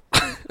stuff.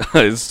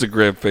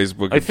 Instagram,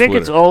 Facebook, and I think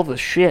Twitter. It's all the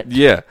shit.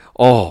 Yeah.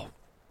 Oh,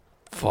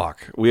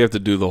 fuck. We have to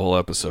do the whole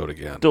episode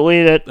again.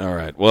 Delete it. All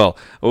right. Well,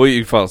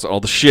 you can follow us on all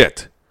the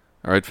shit.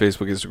 All right,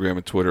 Facebook, Instagram,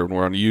 and Twitter. And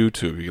we're on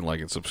YouTube. You can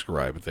like and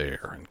subscribe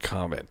there and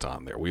comment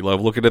on there. We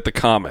love looking at the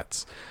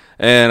comments.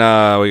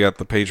 And we got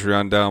the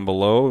Patreon down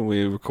below, and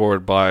we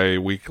record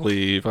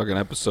bi-weekly fucking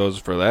episodes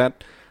for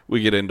that.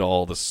 We get into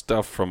all the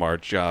stuff from our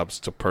jobs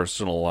to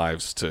personal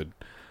lives to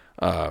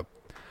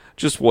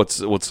just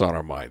what's on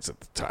our minds at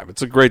the time.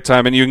 It's a great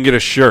time, and you can get a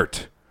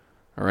shirt.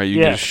 All right, you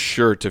get a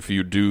shirt if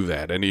you do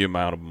that, any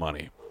amount of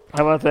money.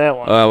 How about that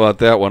one? How about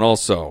that one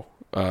also?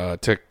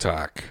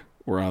 TikTok,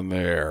 we're on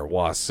there,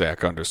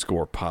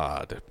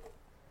 Wasack_pod.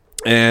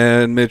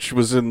 And Mitch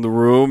was in the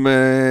room,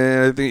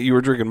 and I think you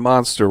were drinking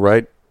Monster,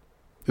 right?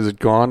 Is it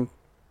gone?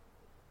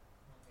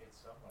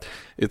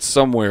 It's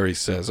somewhere, he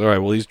says. All right,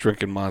 well, he's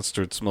drinking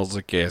Monster. It smells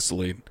like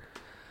gasoline.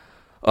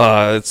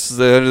 It's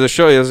the end of the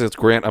show. Yes, it's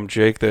Grant. I'm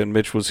Jake. Then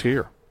Mitch was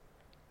here.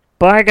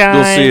 Bye, guys.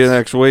 We'll see you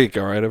next week.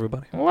 All right,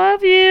 everybody?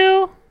 Love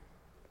you.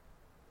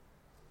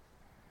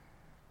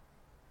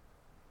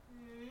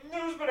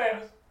 News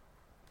bananas.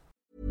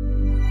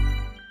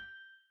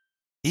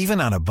 Even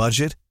on a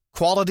budget,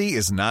 quality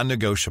is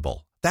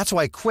non-negotiable. That's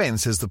why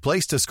Quince is the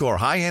place to score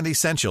high-end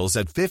essentials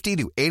at 50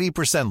 to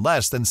 80%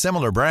 less than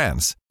similar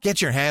brands. Get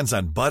your hands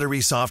on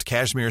buttery soft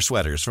cashmere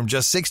sweaters from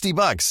just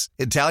 $60,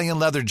 Italian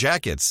leather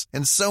jackets,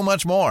 and so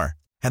much more.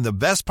 And the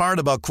best part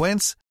about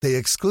Quince, they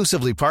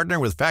exclusively partner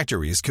with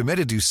factories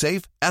committed to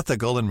safe,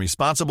 ethical, and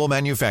responsible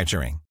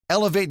manufacturing.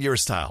 Elevate your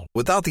style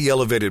without the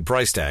elevated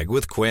price tag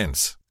with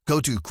Quince.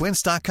 Go to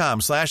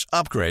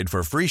quince.com/upgrade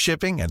for free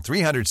shipping and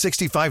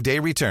 365-day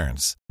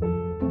returns.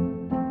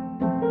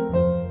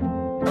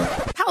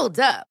 Hold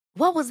up.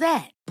 What was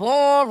that?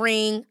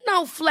 Boring.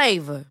 No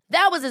flavor.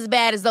 That was as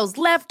bad as those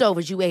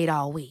leftovers you ate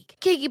all week.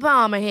 Keke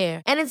Palmer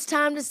here. And it's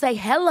time to say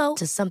hello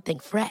to something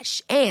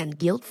fresh and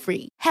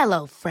guilt-free.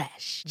 Hello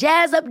Fresh.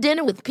 Jazz up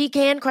dinner with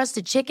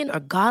pecan-crusted chicken or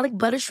garlic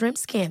butter shrimp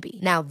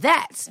scampi. Now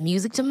that's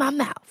music to my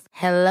mouth.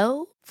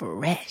 Hello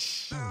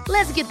Fresh.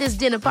 Let's get this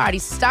dinner party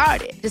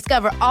started.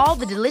 Discover all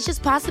the delicious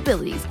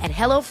possibilities at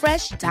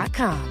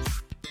HelloFresh.com.